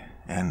 I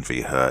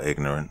envy her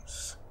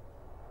ignorance.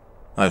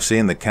 I've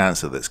seen the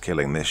cancer that's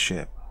killing this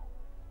ship,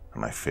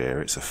 and I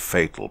fear it's a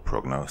fatal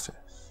prognosis.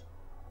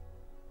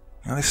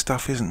 Now, this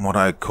stuff isn't what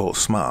I'd call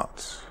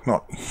smart,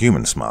 not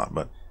human smart,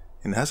 but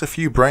it has a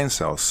few brain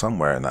cells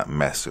somewhere in that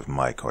mess of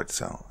mycoid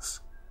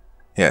cells.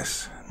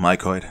 Yes,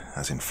 mycoid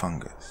as in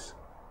fungus.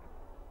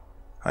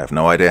 I have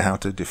no idea how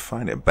to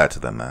define it better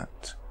than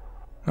that.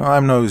 No,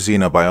 I'm no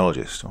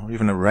xenobiologist, or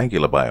even a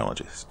regular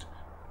biologist.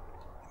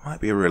 It might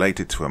be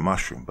related to a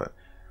mushroom, but,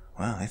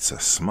 well, it's a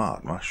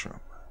smart mushroom.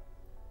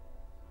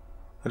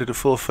 I did a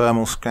full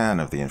thermal scan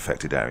of the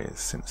infected areas,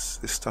 since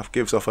this stuff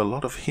gives off a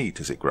lot of heat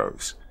as it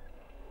grows,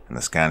 and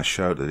the scan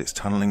showed that it's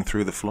tunneling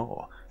through the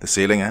floor, the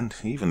ceiling, and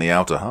even the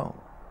outer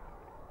hull.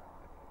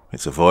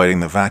 It's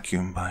avoiding the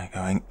vacuum by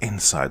going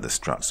inside the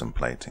struts and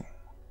plating,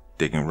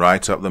 digging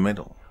right up the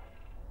middle.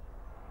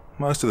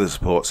 Most of the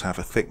supports have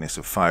a thickness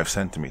of 5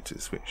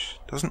 centimeters, which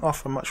doesn't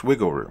offer much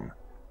wiggle room,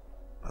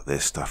 but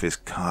this stuff is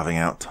carving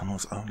out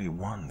tunnels only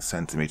 1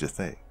 centimeter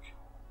thick.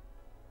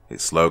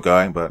 It's slow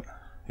going, but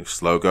if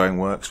slow going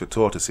works for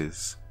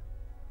tortoises,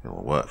 it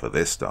will work for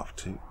this stuff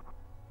too.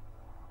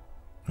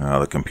 Now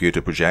the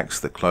computer projects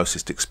the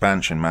closest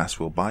expansion mass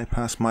will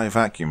bypass my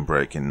vacuum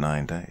brake in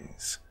 9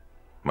 days,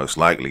 most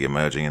likely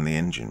emerging in the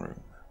engine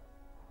room.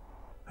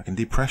 I can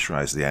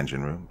depressurize the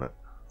engine room, but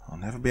I'll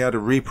never be able to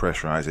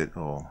repressurize it,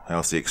 or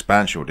else the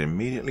expansion would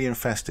immediately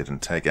infest it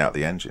and take out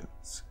the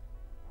engines.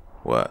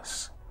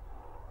 Worse,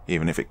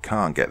 even if it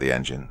can't get the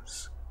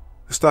engines,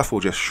 the stuff will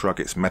just shrug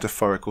its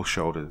metaphorical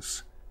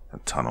shoulders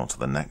and tunnel to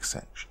the next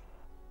section.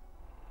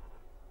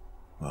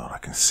 Well, I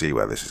can see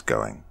where this is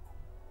going.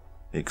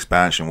 The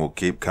expansion will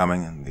keep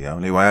coming, and the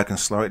only way I can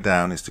slow it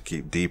down is to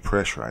keep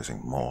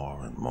depressurizing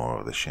more and more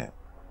of the ship.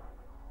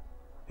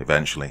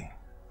 Eventually,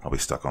 I'll be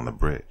stuck on the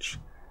bridge,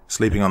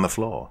 sleeping on the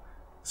floor,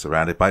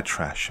 surrounded by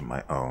trash and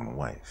my own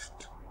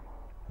waste,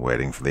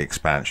 waiting for the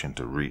expansion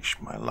to reach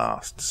my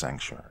last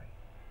sanctuary.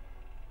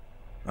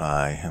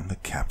 I am the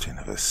captain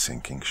of a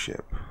sinking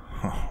ship.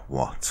 Oh,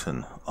 what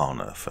an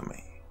honor for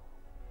me.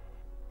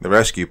 The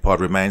rescue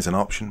pod remains an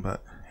option,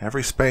 but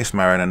every space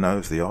mariner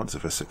knows the odds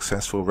of a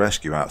successful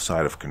rescue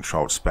outside of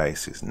controlled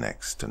space is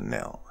next to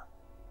nil.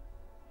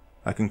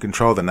 I can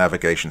control the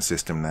navigation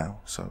system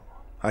now, so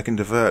I can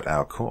divert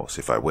our course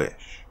if I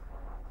wish.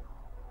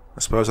 I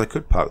suppose I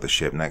could park the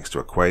ship next to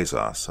a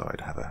quasar so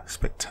I'd have a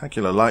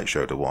spectacular light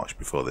show to watch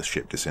before the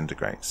ship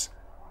disintegrates.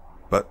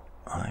 But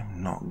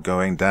I'm not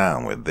going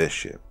down with this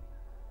ship.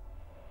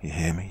 You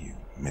hear me,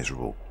 you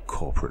miserable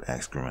corporate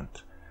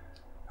excrement?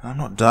 I'm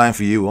not dying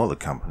for you or the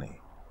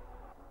company.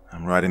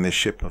 I'm riding this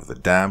ship of the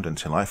damned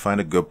until I find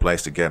a good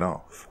place to get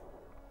off.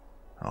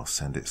 I'll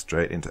send it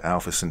straight into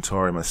Alpha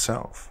Centauri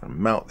myself and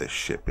melt this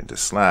ship into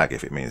slag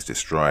if it means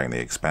destroying the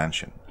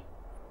expansion.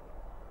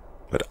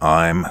 But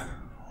I'm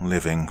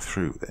living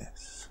through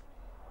this.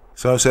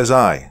 So says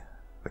I,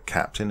 the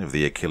captain of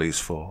the Achilles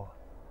IV,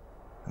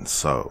 and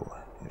so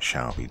it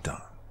shall be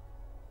done.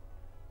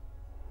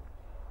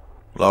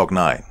 Log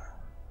 9,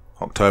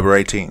 October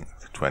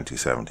 18th,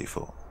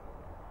 2074.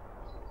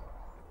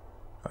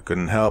 I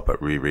couldn't help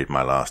but reread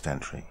my last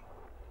entry.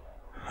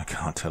 I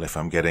can't tell if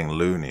I'm getting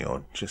loony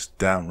or just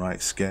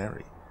downright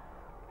scary.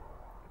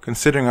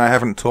 Considering I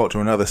haven't talked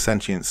to another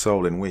sentient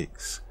soul in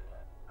weeks,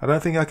 I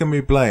don't think I can be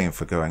blamed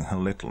for going a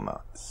little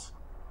nuts.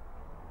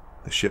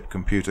 The ship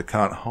computer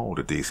can't hold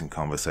a decent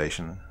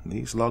conversation.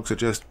 These logs are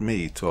just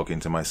me talking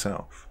to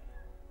myself.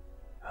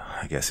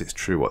 I guess it's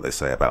true what they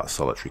say about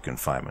solitary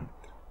confinement.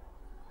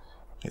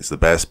 It's the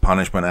best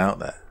punishment out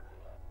there,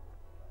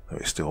 though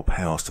it still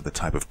pales to the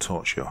type of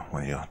torture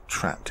when you're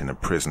trapped in a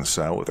prison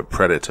cell with a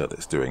predator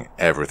that's doing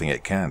everything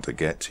it can to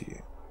get to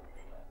you.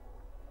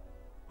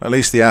 At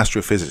least the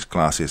astrophysics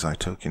classes I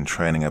took in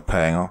training are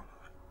paying off.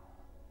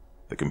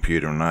 The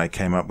computer and I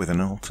came up with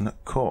an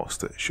alternate course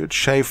that should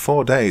shave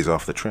 4 days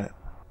off the trip.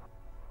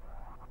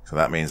 So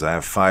that means I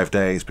have 5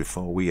 days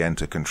before we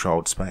enter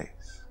controlled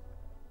space.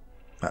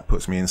 That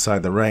puts me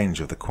inside the range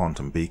of the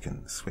quantum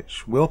beacons,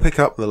 which will pick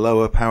up the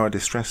lower power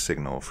distress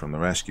signal from the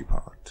rescue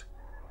pod.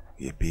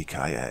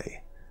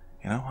 Yippee-ki-yay.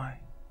 You know, I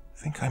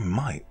think I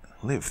might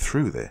live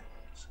through this.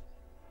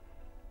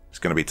 It's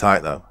going to be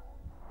tight, though.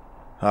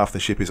 Half the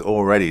ship is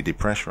already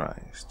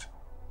depressurized.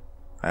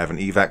 I have an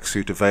evac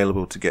suit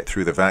available to get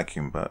through the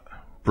vacuum, but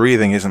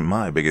breathing isn't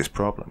my biggest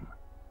problem.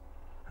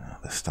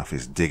 The stuff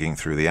is digging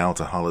through the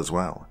outer hull as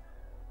well,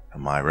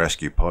 and my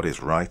rescue pod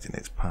is right in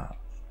its path.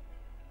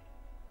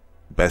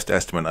 The best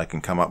estimate I can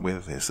come up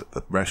with is that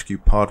the rescue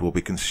pod will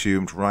be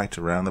consumed right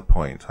around the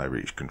point I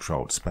reach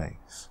controlled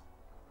space.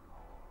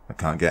 I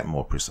can't get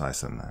more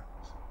precise than that.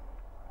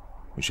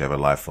 Whichever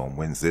lifeform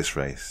wins this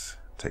race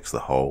takes the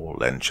whole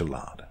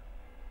enchilada.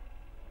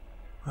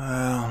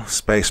 Well,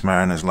 space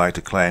mariners like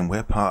to claim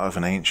we're part of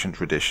an ancient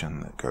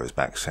tradition that goes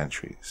back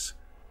centuries,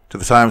 to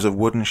the times of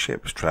wooden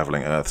ships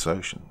traveling Earth's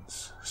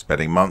oceans,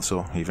 spending months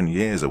or even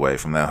years away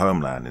from their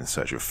homeland in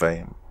search of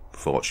fame,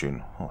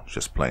 fortune, or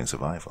just plain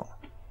survival.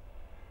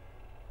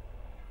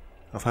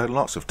 I've heard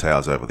lots of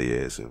tales over the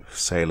years of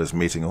sailors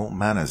meeting all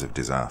manners of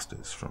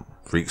disasters, from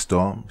freak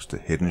storms to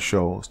hidden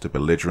shoals to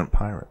belligerent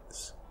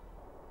pirates.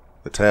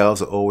 The tales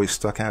that always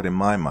stuck out in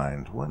my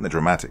mind weren't the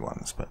dramatic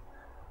ones, but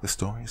the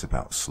stories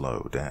about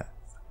slow death.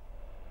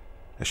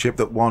 A ship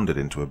that wandered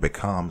into a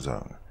becalm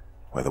zone,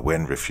 where the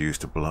wind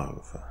refused to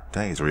blow for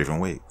days or even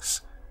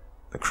weeks,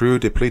 the crew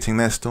depleting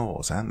their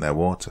stores and their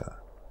water,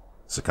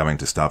 succumbing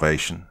to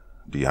starvation,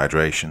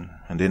 dehydration,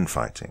 and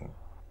infighting.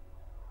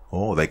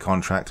 Or they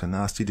contract a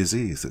nasty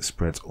disease that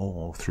spreads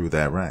all through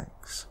their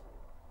ranks,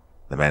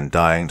 the men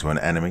dying to an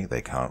enemy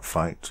they can't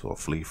fight or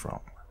flee from.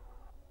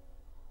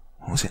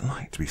 What was it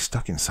like to be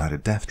stuck inside a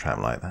death trap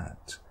like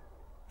that,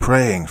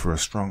 praying for a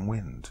strong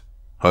wind,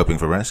 hoping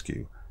for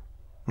rescue,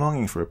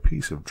 longing for a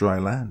piece of dry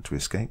land to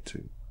escape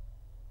to?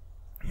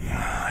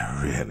 I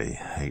really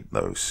hate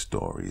those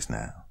stories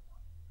now.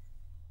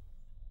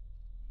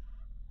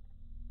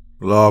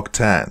 Log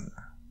 10,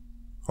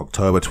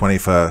 October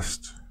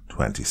 21st,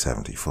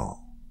 2074.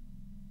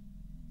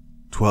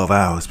 12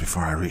 hours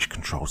before I reach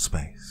controlled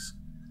space.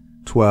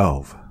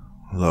 12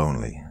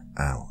 lonely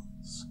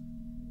hours.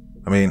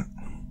 I mean,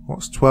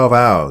 what's 12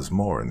 hours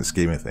more in the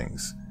scheme of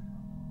things?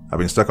 I've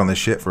been stuck on this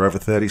ship for over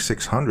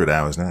 3,600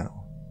 hours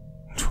now.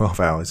 12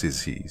 hours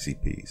is easy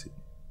peasy.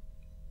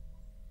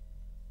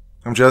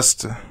 I'm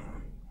just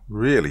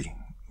really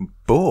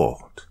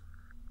bored.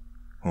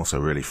 Also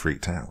really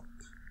freaked out.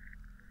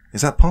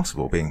 Is that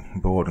possible,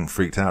 being bored and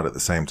freaked out at the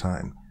same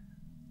time?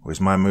 Or is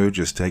my mood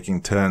just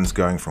taking turns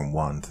going from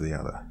one to the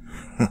other?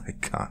 I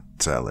can't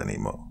tell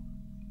anymore.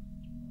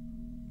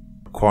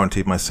 I've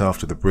quarantined myself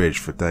to the bridge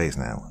for days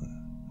now,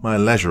 and my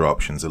leisure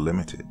options are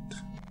limited.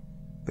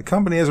 The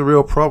company has a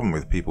real problem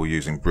with people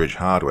using bridge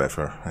hardware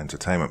for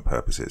entertainment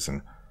purposes,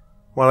 and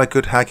while I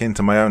could hack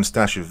into my own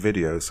stash of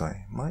videos,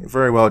 I might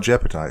very well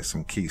jeopardize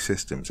some key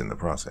systems in the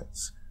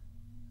process.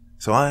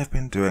 So I've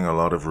been doing a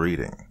lot of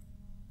reading,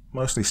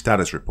 Mostly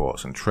status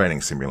reports and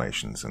training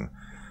simulations and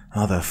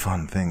other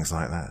fun things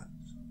like that.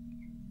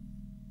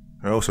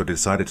 I also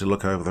decided to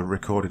look over the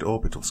recorded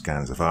orbital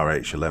scans of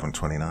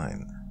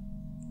RH1129.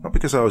 Not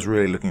because I was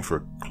really looking for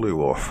a clue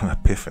or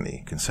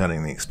epiphany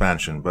concerning the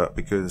expansion, but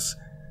because,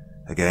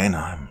 again,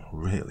 I'm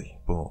really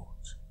bored.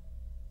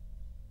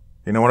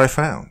 You know what I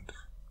found?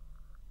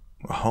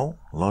 A whole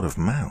lot of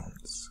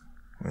mounds.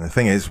 I mean, the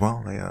thing is,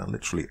 while they are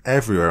literally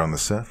everywhere on the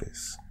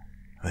surface,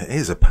 there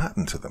is a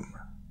pattern to them.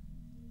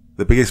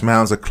 The biggest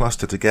mounds are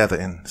clustered together,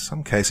 in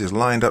some cases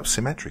lined up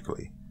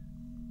symmetrically.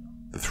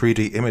 The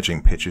 3D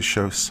imaging pictures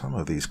show some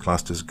of these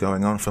clusters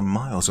going on for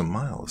miles and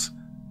miles,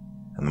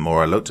 and the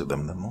more I looked at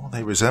them, the more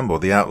they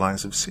resembled the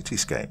outlines of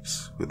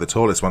cityscapes, with the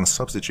tallest ones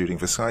substituting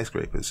for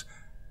skyscrapers,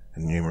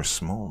 and numerous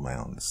small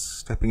mounds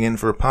stepping in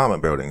for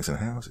apartment buildings and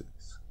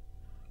houses.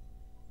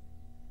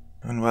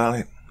 And well,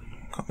 it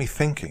got me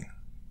thinking,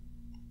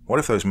 what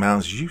if those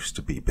mounds used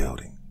to be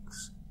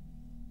buildings?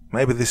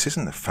 Maybe this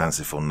isn't a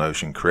fanciful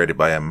notion created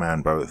by a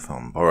man both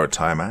on borrowed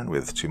time and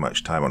with too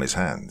much time on his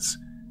hands.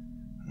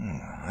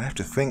 I have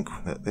to think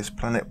that this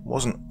planet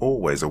wasn't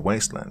always a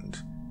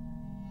wasteland.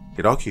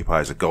 It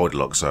occupies a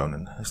Goldilocks zone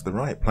and has the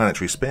right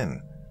planetary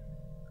spin.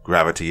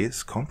 Gravity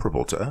is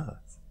comparable to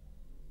Earth.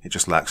 It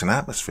just lacks an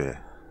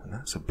atmosphere, and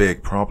that's a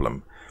big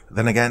problem. But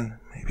then again,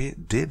 maybe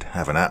it did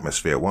have an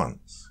atmosphere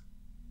once.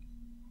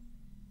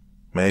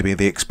 Maybe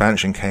the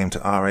expansion came to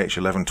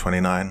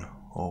RH1129,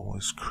 or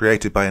was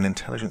created by an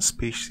intelligent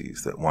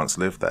species that once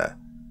lived there,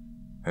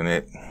 and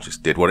it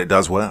just did what it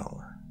does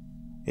well.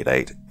 It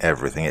ate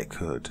everything it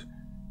could,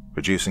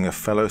 reducing a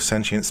fellow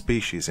sentient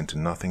species into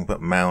nothing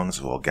but mounds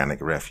of organic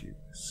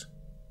refuse.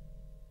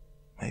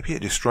 Maybe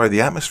it destroyed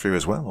the atmosphere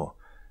as well, or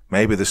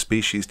maybe the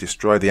species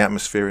destroyed the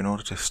atmosphere in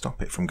order to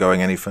stop it from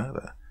going any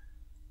further.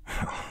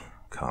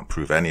 Can't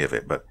prove any of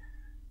it, but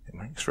it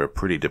makes for a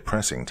pretty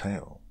depressing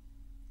tale.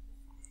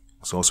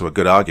 It's also a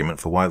good argument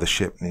for why the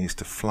ship needs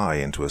to fly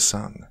into a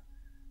sun.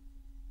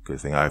 Good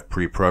thing I've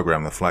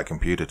pre-programmed the flight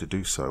computer to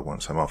do so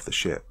once I'm off the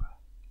ship.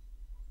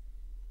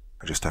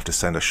 I just have to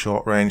send a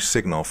short-range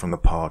signal from the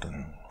pod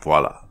and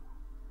voila,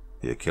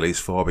 the Achilles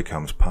IV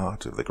becomes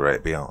part of the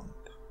great beyond.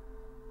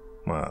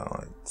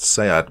 Well, I'd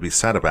say I'd be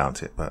sad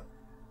about it, but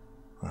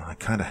I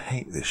kinda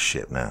hate this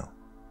ship now.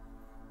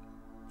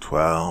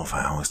 12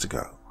 hours to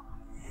go.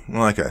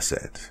 Like I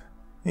said,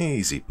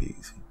 easy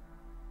peasy.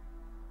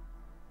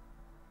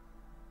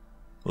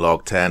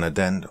 Log 10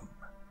 Addendum.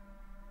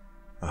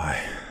 I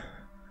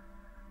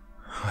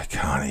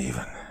can't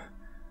even.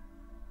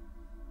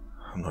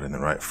 I'm not in the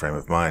right frame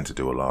of mind to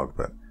do a log,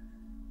 but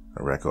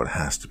a record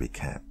has to be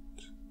kept.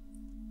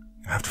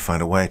 I have to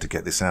find a way to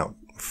get this out,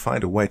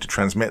 find a way to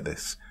transmit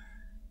this.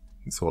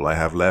 It's all I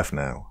have left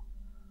now.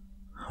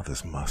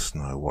 Others must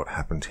know what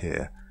happened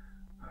here.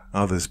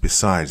 Others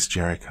besides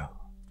Jericho.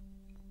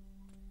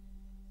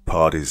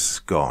 Pod is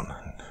gone.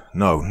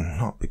 No,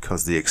 not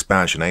because the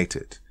expansion ate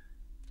it.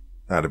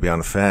 That'd be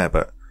unfair,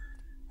 but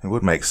it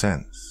would make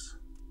sense.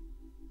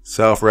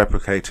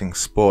 Self-replicating,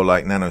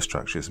 spore-like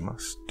nanostructures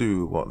must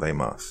do what they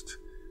must.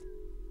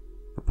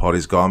 The pod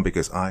is gone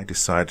because I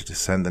decided to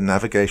send the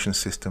navigation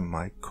system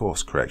my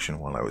course correction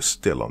while I was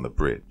still on the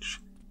bridge.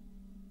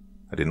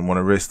 I didn't want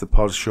to risk the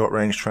pod's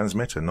short-range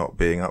transmitter not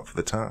being up for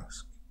the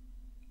task.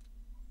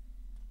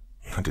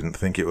 I didn't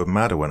think it would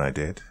matter when I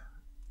did.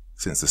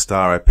 Since the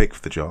star I picked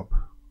for the job,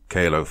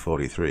 Kalo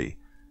 43,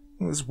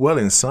 it was well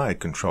inside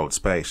controlled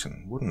space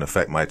and wouldn't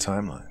affect my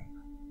timeline.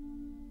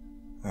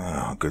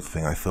 Oh, good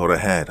thing I thought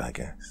ahead, I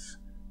guess.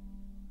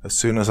 As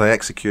soon as I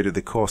executed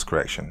the course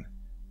correction,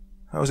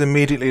 I was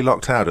immediately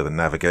locked out of the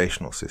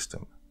navigational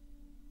system.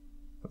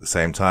 At the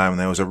same time,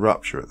 there was a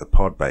rupture at the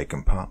pod bay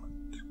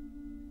compartment.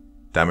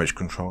 Damage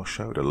control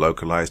showed a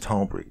localized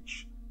hull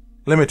breach,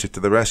 limited to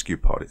the rescue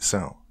pod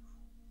itself.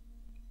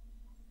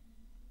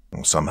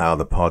 And somehow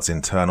the pod's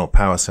internal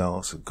power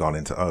cells had gone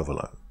into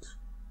overload.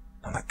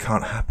 And that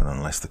can't happen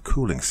unless the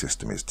cooling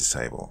system is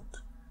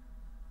disabled.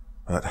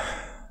 But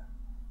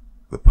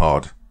the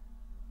pod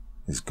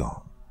is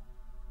gone.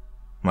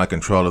 My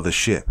control of the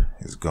ship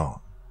is gone.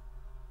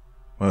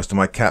 Most of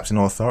my captain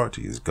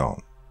authority is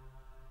gone.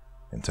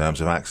 In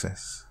terms of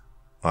access,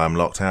 I am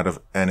locked out of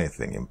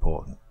anything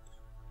important.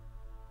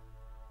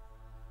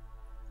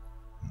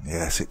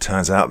 Yes, it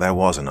turns out there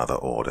was another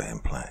order in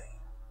play.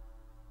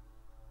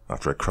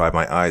 After I cried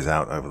my eyes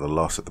out over the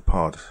loss of the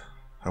pod,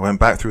 I went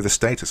back through the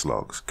status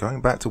logs,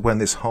 going back to when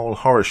this whole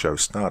horror show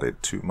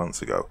started 2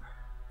 months ago,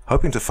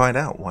 hoping to find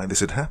out why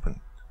this had happened.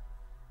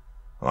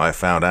 I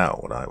found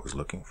out what I was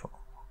looking for.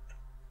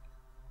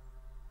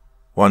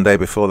 One day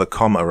before the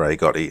comm array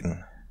got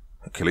eaten,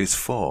 Achilles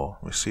IV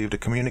received a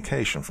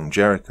communication from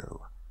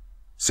Jericho,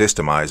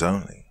 system eyes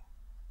only,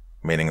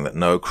 meaning that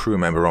no crew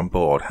member on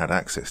board had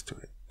access to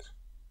it.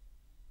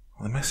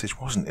 The message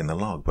wasn't in the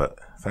log, but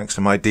thanks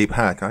to my deep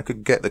hack, I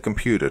could get the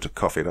computer to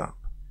cough it up.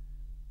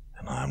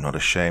 And I'm not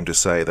ashamed to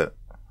say that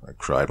I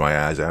cried my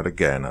eyes out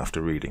again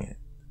after reading it.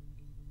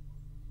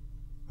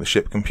 The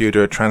ship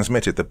computer had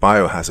transmitted the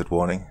biohazard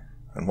warning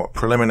and what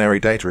preliminary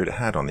data it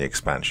had on the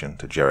expansion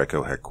to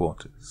Jericho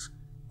headquarters,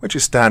 which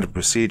is standard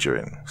procedure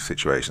in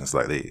situations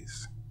like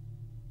these.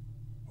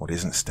 What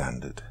isn't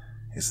standard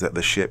is that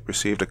the ship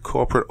received a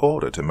corporate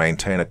order to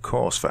maintain a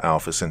course for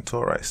Alpha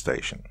Centauri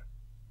station.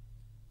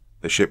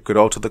 The ship could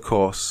alter the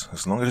course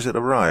as long as it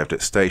arrived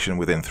at station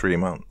within 3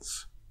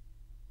 months.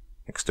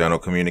 External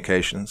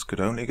communications could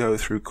only go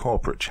through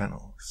corporate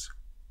channels.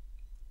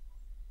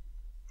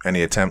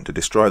 Any attempt to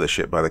destroy the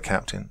ship by the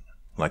captain,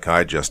 like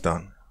I'd just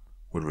done,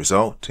 would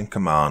result in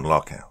command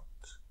lockout.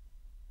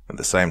 At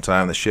the same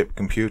time, the ship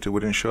computer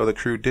would ensure the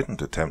crew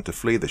didn't attempt to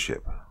flee the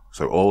ship,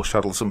 so all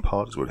shuttles and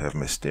pods would have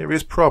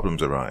mysterious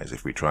problems arise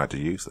if we tried to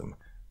use them,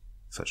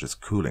 such as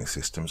cooling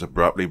systems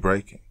abruptly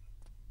breaking.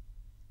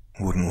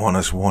 Wouldn't want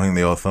us warning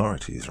the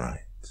authorities, right?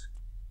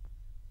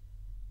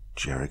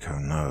 Jericho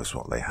knows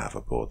what they have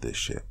aboard this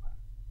ship,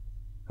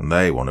 and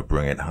they want to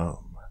bring it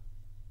home.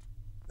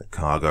 The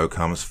cargo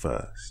comes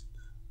first.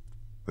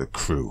 The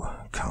crew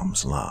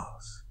comes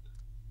last.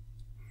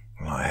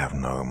 I have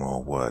no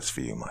more words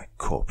for you, my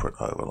corporate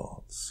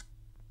overlords.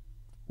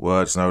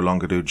 Words no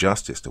longer do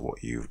justice to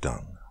what you've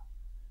done.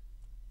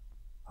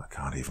 I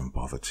can't even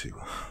bother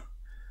to.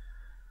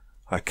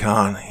 I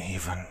can't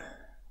even.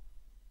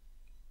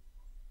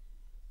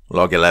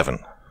 Log 11,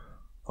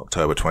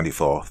 October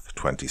 24th,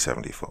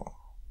 2074.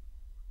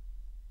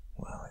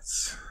 Well,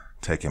 it's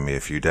taken me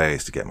a few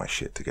days to get my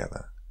shit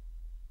together.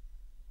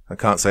 I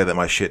can't say that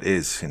my shit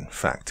is, in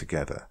fact,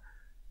 together.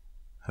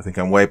 I think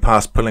I'm way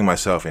past pulling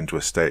myself into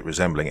a state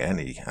resembling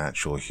any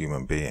actual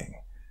human being.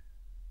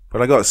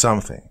 But I got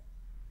something.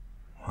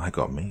 I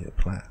got me a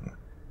plan.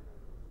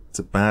 It's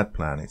a bad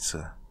plan, it's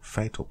a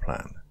fatal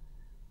plan.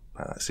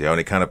 That's the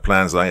only kind of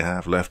plans I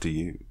have left to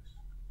use.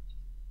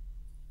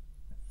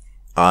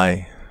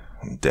 I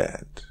am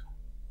dead.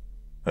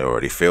 I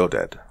already feel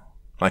dead,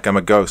 like I'm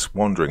a ghost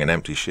wandering an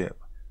empty ship,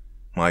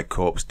 my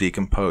corpse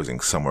decomposing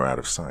somewhere out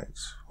of sight,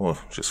 or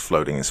just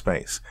floating in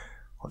space,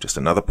 or just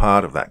another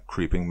part of that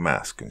creeping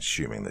mass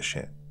consuming the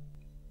ship.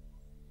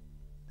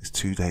 There's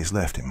 2 days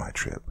left in my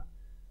trip,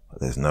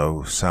 but there's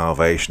no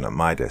salvation at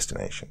my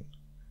destination.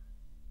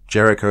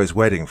 Jericho is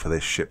waiting for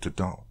this ship to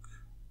dock,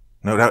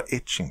 no doubt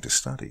itching to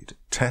study, to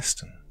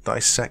test and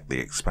dissect the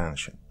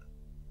expansion.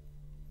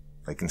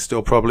 They can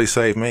still probably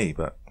save me,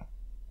 but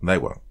they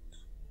won't.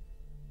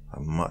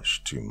 I'm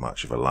much too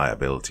much of a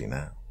liability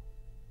now.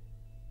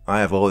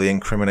 I have all the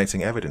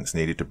incriminating evidence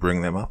needed to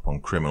bring them up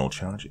on criminal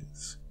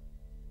charges.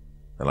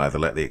 They'll either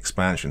let the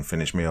expansion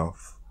finish me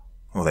off,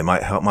 or they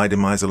might help my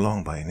demise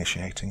along by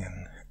initiating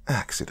an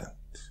accident.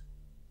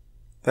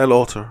 They'll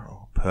alter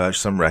or purge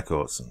some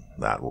records, and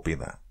that will be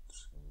that.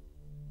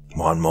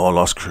 One more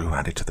lost crew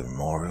added to the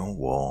memorial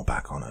wall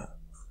back on Earth.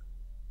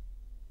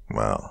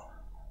 Well,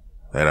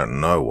 they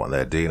don't know what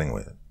they're dealing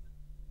with.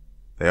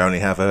 They only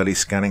have early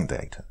scanning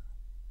data.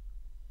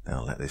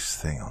 They'll let this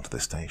thing onto the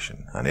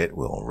station, and it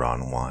will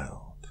run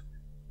wild.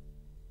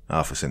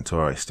 Alpha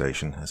Centauri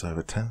station has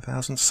over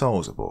 10,000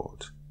 souls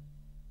aboard,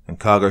 and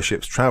cargo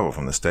ships travel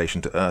from the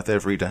station to Earth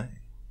every day.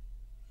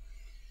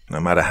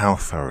 No matter how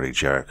thoroughly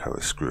Jericho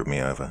has screwed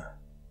me over,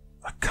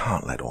 I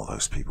can't let all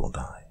those people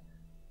die.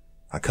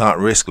 I can't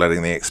risk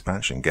letting the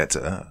expansion get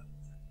to Earth.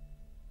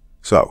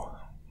 So,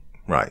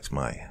 right,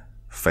 my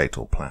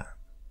fatal plan.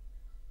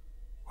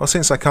 Well,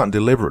 since I can't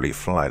deliberately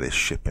fly this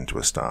ship into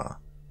a star,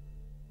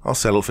 I'll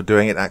settle for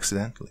doing it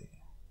accidentally.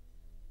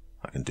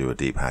 I can do a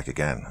deep hack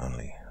again,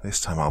 only this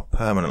time I'll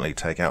permanently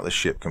take out the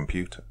ship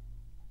computer.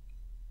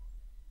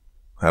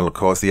 That'll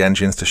cause the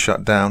engines to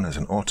shut down as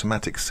an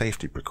automatic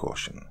safety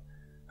precaution.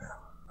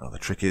 Now, the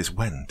trick is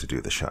when to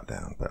do the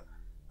shutdown, but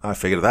I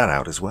figured that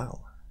out as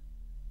well.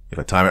 If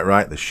I time it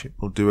right, the ship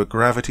will do a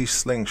gravity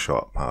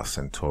slingshot past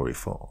Centauri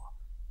 4,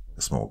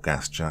 the small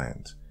gas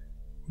giant,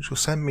 which will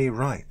send me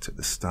right at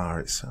the star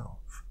itself.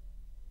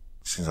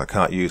 Since I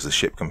can't use the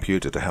ship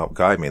computer to help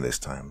guide me this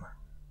time,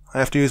 I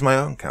have to use my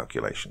own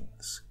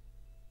calculations.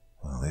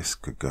 Well, this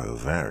could go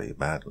very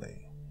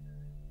badly.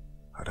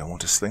 I don't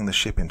want to sling the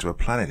ship into a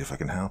planet if I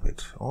can help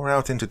it, or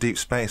out into deep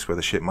space where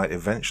the ship might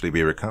eventually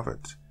be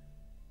recovered.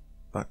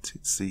 But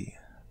it's the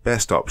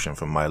best option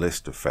from my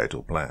list of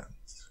fatal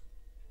plans.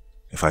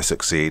 If I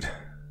succeed,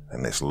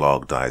 then this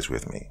log dies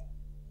with me,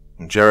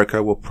 and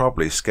Jericho will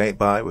probably skate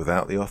by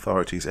without the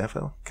authorities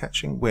ever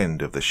catching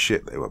wind of the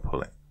shit they were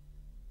pulling.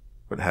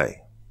 But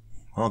hey,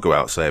 I'll go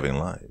out saving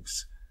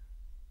lives.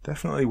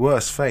 Definitely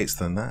worse fates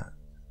than that.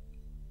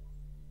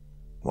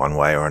 One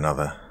way or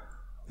another,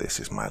 this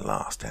is my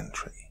last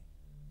entry.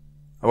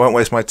 I won't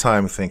waste my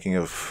time thinking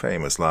of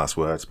famous last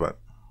words, but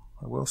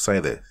I will say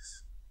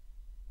this.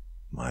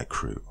 My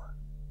crew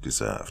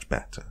deserved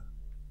better.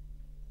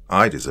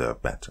 I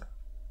deserve better.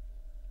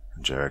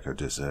 And Jericho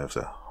deserves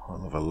a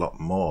whole of a lot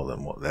more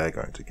than what they're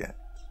going to get.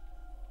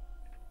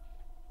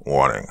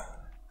 Warning.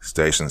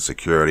 Station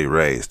security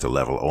raised to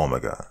level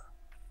Omega.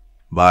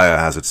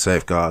 Biohazard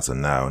safeguards are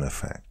now in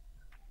effect.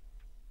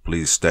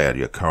 Please stay at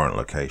your current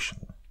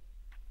location.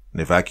 An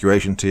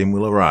evacuation team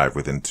will arrive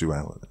within 2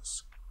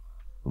 hours.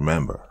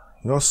 Remember,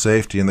 your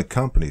safety and the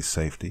company's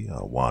safety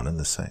are one and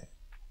the same.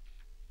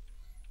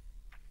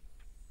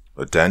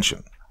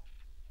 Attention!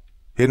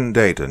 Hidden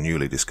data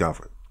newly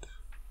discovered.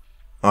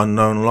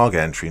 Unknown log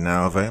entry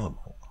now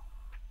available.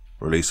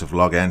 Release of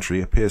log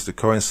entry appears to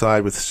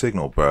coincide with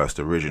signal burst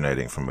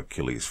originating from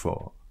Achilles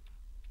IV.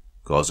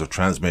 Cause of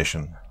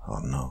transmission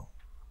unknown.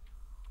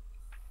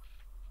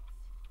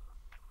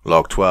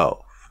 Log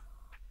 12.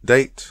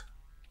 Date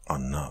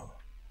unknown.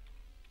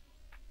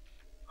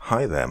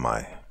 Hi there,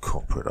 my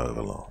corporate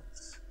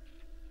overlords.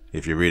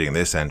 If you're reading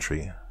this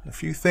entry, a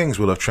few things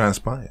will have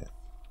transpired.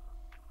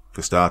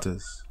 For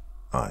starters,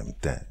 I'm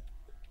dead.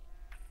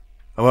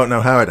 I won't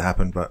know how it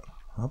happened, but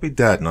I'll be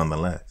dead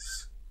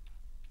nonetheless.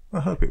 I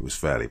hope it was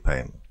fairly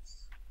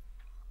painless.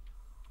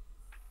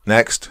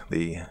 Next,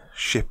 the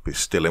ship is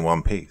still in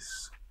one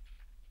piece.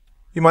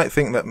 You might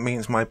think that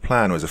means my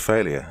plan was a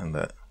failure, and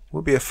that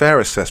would be a fair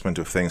assessment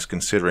of things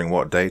considering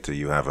what data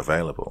you have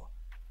available.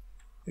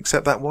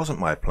 Except that wasn't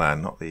my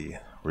plan, not the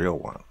real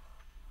one.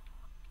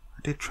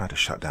 I did try to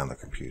shut down the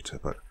computer,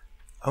 but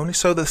only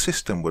so the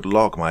system would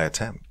log my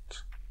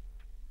attempt.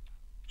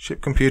 Ship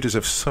computers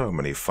have so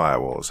many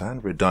firewalls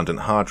and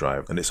redundant hard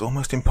drive that it's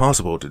almost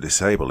impossible to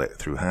disable it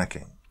through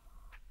hacking.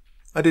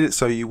 I did it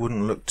so you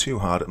wouldn't look too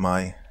hard at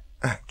my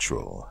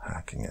actual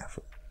hacking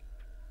effort.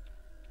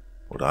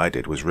 What I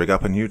did was rig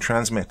up a new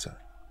transmitter.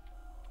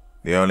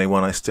 The only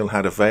one I still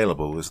had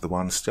available was the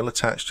one still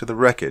attached to the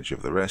wreckage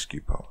of the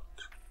rescue pod.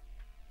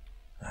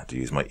 I had to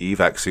use my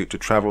evac suit to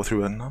travel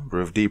through a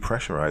number of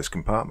depressurized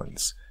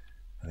compartments,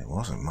 and it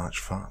wasn't much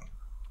fun.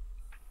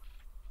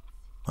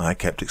 I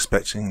kept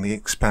expecting the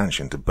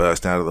expansion to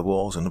burst out of the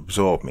walls and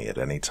absorb me at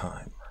any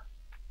time,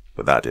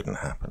 but that didn't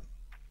happen.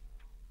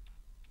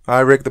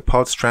 I rigged the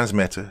pod's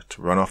transmitter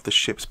to run off the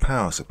ship's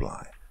power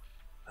supply,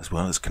 as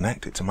well as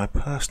connect it to my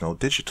personal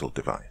digital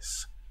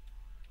device.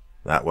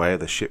 That way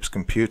the ship's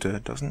computer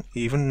doesn't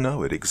even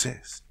know it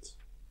exists.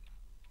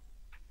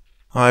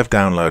 I've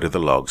downloaded the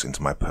logs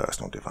into my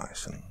personal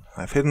device, and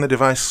I've hidden the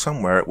device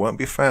somewhere it won't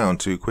be found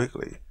too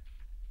quickly,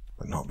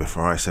 but not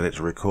before I set it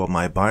to record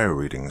my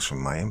bioreadings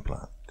from my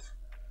implant.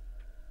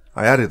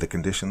 I added the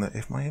condition that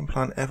if my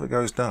implant ever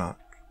goes dark,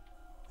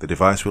 the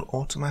device will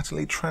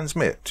automatically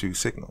transmit two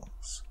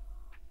signals.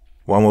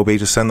 One will be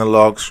to send the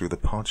logs through the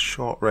pod's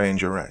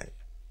short-range array.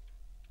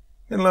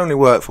 It'll only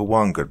work for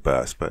one good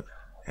burst, but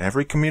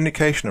every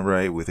communication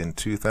array within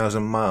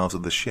 2,000 miles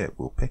of the ship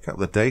will pick up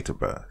the data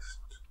burst.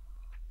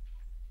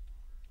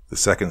 The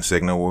second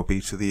signal will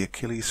be to the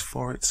Achilles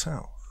IV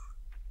itself.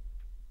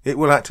 It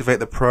will activate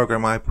the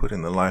program I put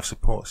in the life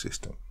support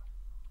system,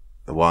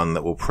 the one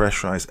that will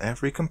pressurize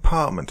every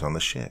compartment on the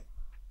ship.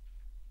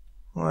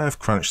 I have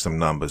crunched some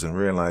numbers and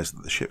realized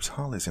that the ship's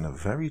hull is in a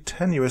very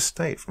tenuous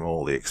state from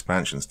all the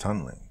expansion's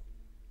tunneling.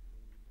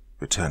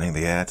 Returning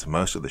the air to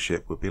most of the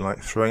ship would be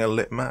like throwing a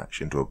lit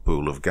match into a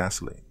pool of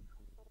gasoline.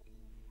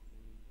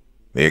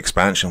 The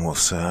expansion will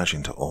surge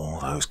into all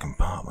those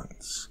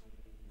compartments,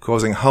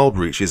 causing hull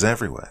breaches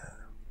everywhere.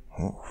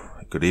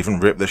 It could even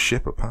rip the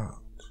ship apart.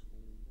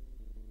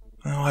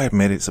 Now, I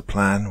admit it's a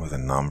plan with a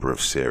number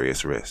of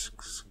serious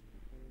risks.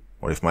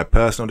 What if my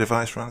personal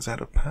device runs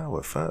out of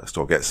power first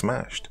or gets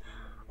smashed?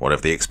 What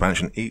if the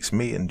expansion eats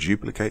me and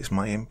duplicates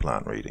my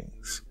implant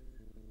readings?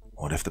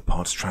 What if the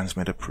pod's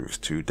transmitter proves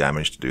too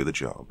damaged to do the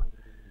job?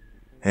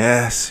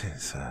 Yes,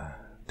 it's a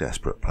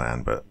desperate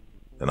plan, but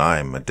then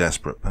I'm a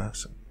desperate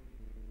person.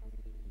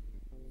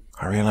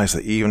 I realized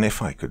that even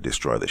if I could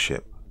destroy the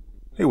ship,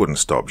 it wouldn't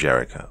stop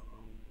Jericho.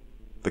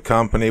 The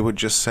company would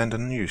just send a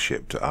new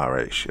ship to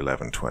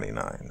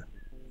RH-1129.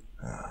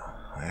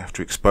 I have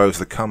to expose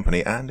the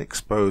company and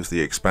expose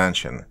the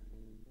expansion.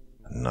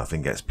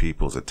 Nothing gets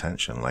people's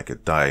attention like a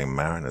dying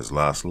mariner's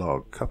last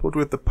log, coupled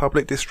with the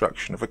public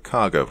destruction of a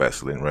cargo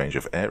vessel in range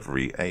of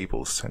every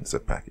able sensor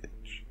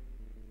package.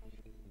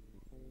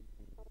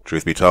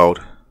 Truth be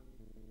told,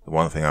 the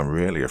one thing I'm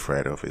really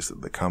afraid of is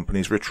that the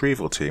company's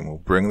retrieval team will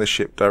bring the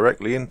ship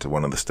directly into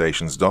one of the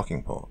station's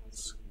docking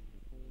ports.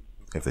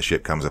 If the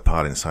ship comes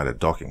apart inside a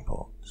docking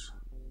port,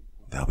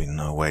 there'll be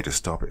no way to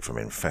stop it from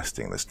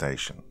infesting the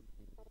station.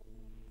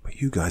 But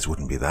you guys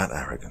wouldn't be that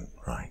arrogant,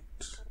 right?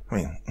 I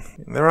mean,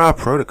 there are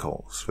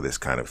protocols for this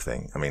kind of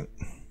thing.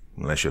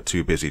 Unless you're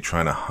too busy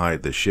trying to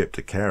hide the ship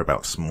to care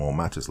about small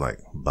matters like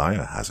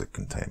biohazard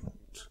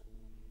containment.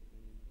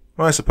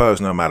 Well, I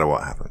suppose no matter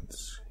what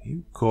happens,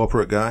 you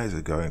corporate guys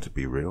are going to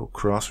be real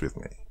cross with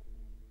me.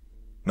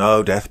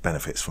 No death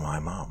benefits for my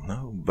mom,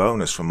 no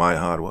bonus for my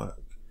hard work.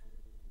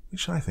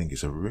 Which I think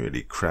is a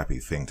really crappy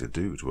thing to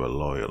do to a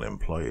loyal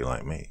employee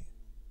like me.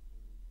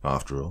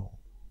 After all,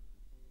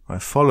 I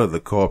followed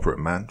the corporate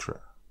mantra.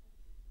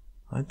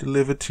 I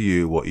delivered to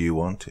you what you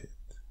wanted.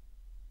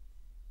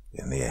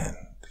 In the end,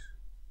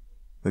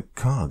 the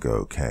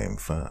cargo came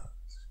first.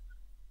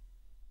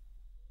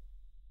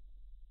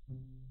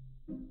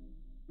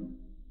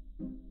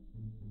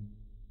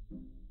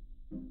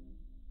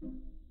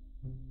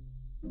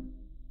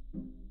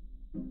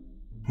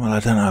 Well, I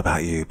don't know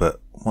about you, but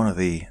one of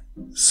the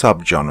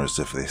subgenres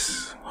of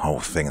this whole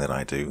thing that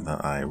I do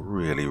that I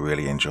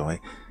really enjoy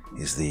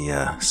is the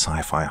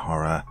sci-fi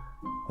horror,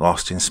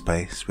 lost in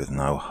space with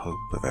no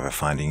hope of ever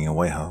finding your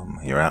way home.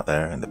 You're out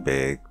there in the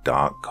big,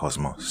 dark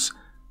cosmos,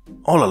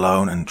 all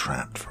alone and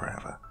trapped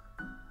forever.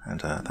 And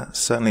that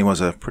certainly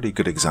was a pretty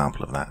good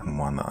example of that, and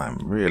one that I'm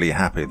really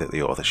happy that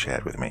the author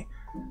shared with me.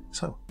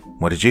 So,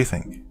 what did you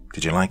think?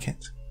 Did you like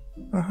it?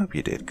 I hope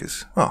you did,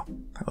 because, well,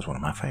 that was one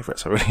of my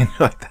favourites. I really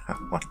enjoyed that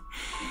one.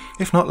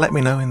 If not, let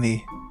me know in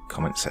the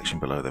comment section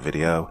below the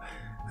video,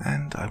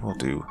 and I will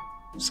do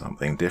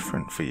something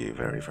different for you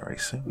very, very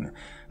soon.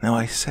 Now,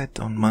 I said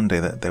on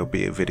Monday that there would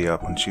be a video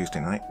up on Tuesday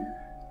night.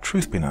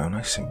 Truth be known,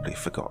 I simply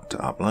forgot to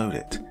upload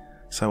it.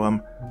 So,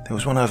 there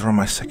was one over on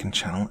my second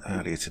channel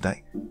earlier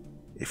today.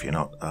 If you're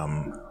not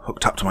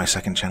hooked up to my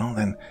second channel,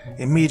 then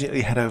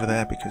immediately head over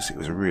there, because it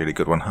was a really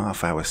good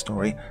 1.5-hour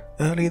story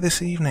earlier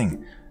this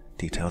evening.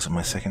 Details of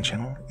my second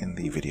channel in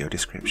the video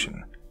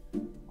description.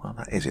 Well,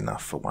 that is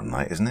enough for one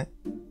night, isn't it?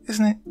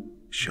 Isn't it?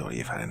 Surely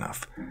you've had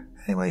enough.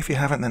 Anyway, if you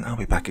haven't, then I'll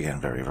be back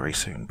again very, very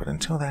soon. But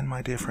until then,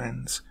 my dear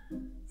friends,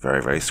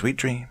 very, very sweet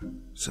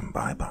dreams, and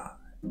bye-bye.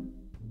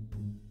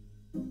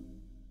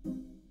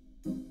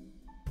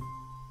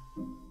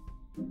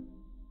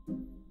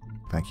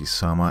 Thank you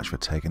so much for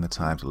taking the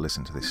time to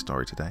listen to this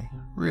story today. It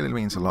really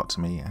means a lot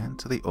to me and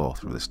to the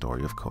author of the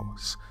story, of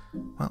course.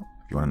 Well,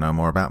 if you want to know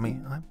more about me,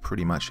 I'm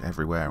pretty much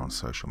everywhere on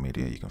social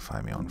media. You can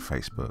find me on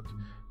Facebook,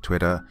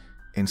 Twitter,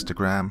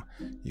 Instagram.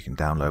 You can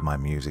download my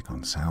music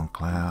on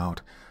SoundCloud.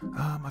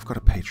 I've got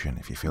a Patreon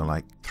if you feel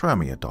like. Throw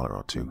me $1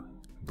 or $2.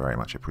 Very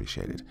much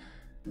appreciated.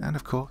 And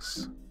of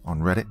course,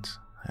 on Reddit,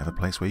 I have a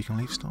place where you can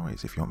leave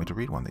stories if you want me to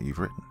read one that you've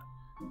written.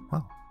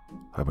 Well,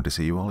 hoping to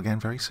see you all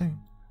again very soon.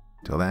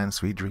 Till then,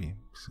 sweet dreams,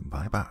 and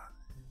bye-bye.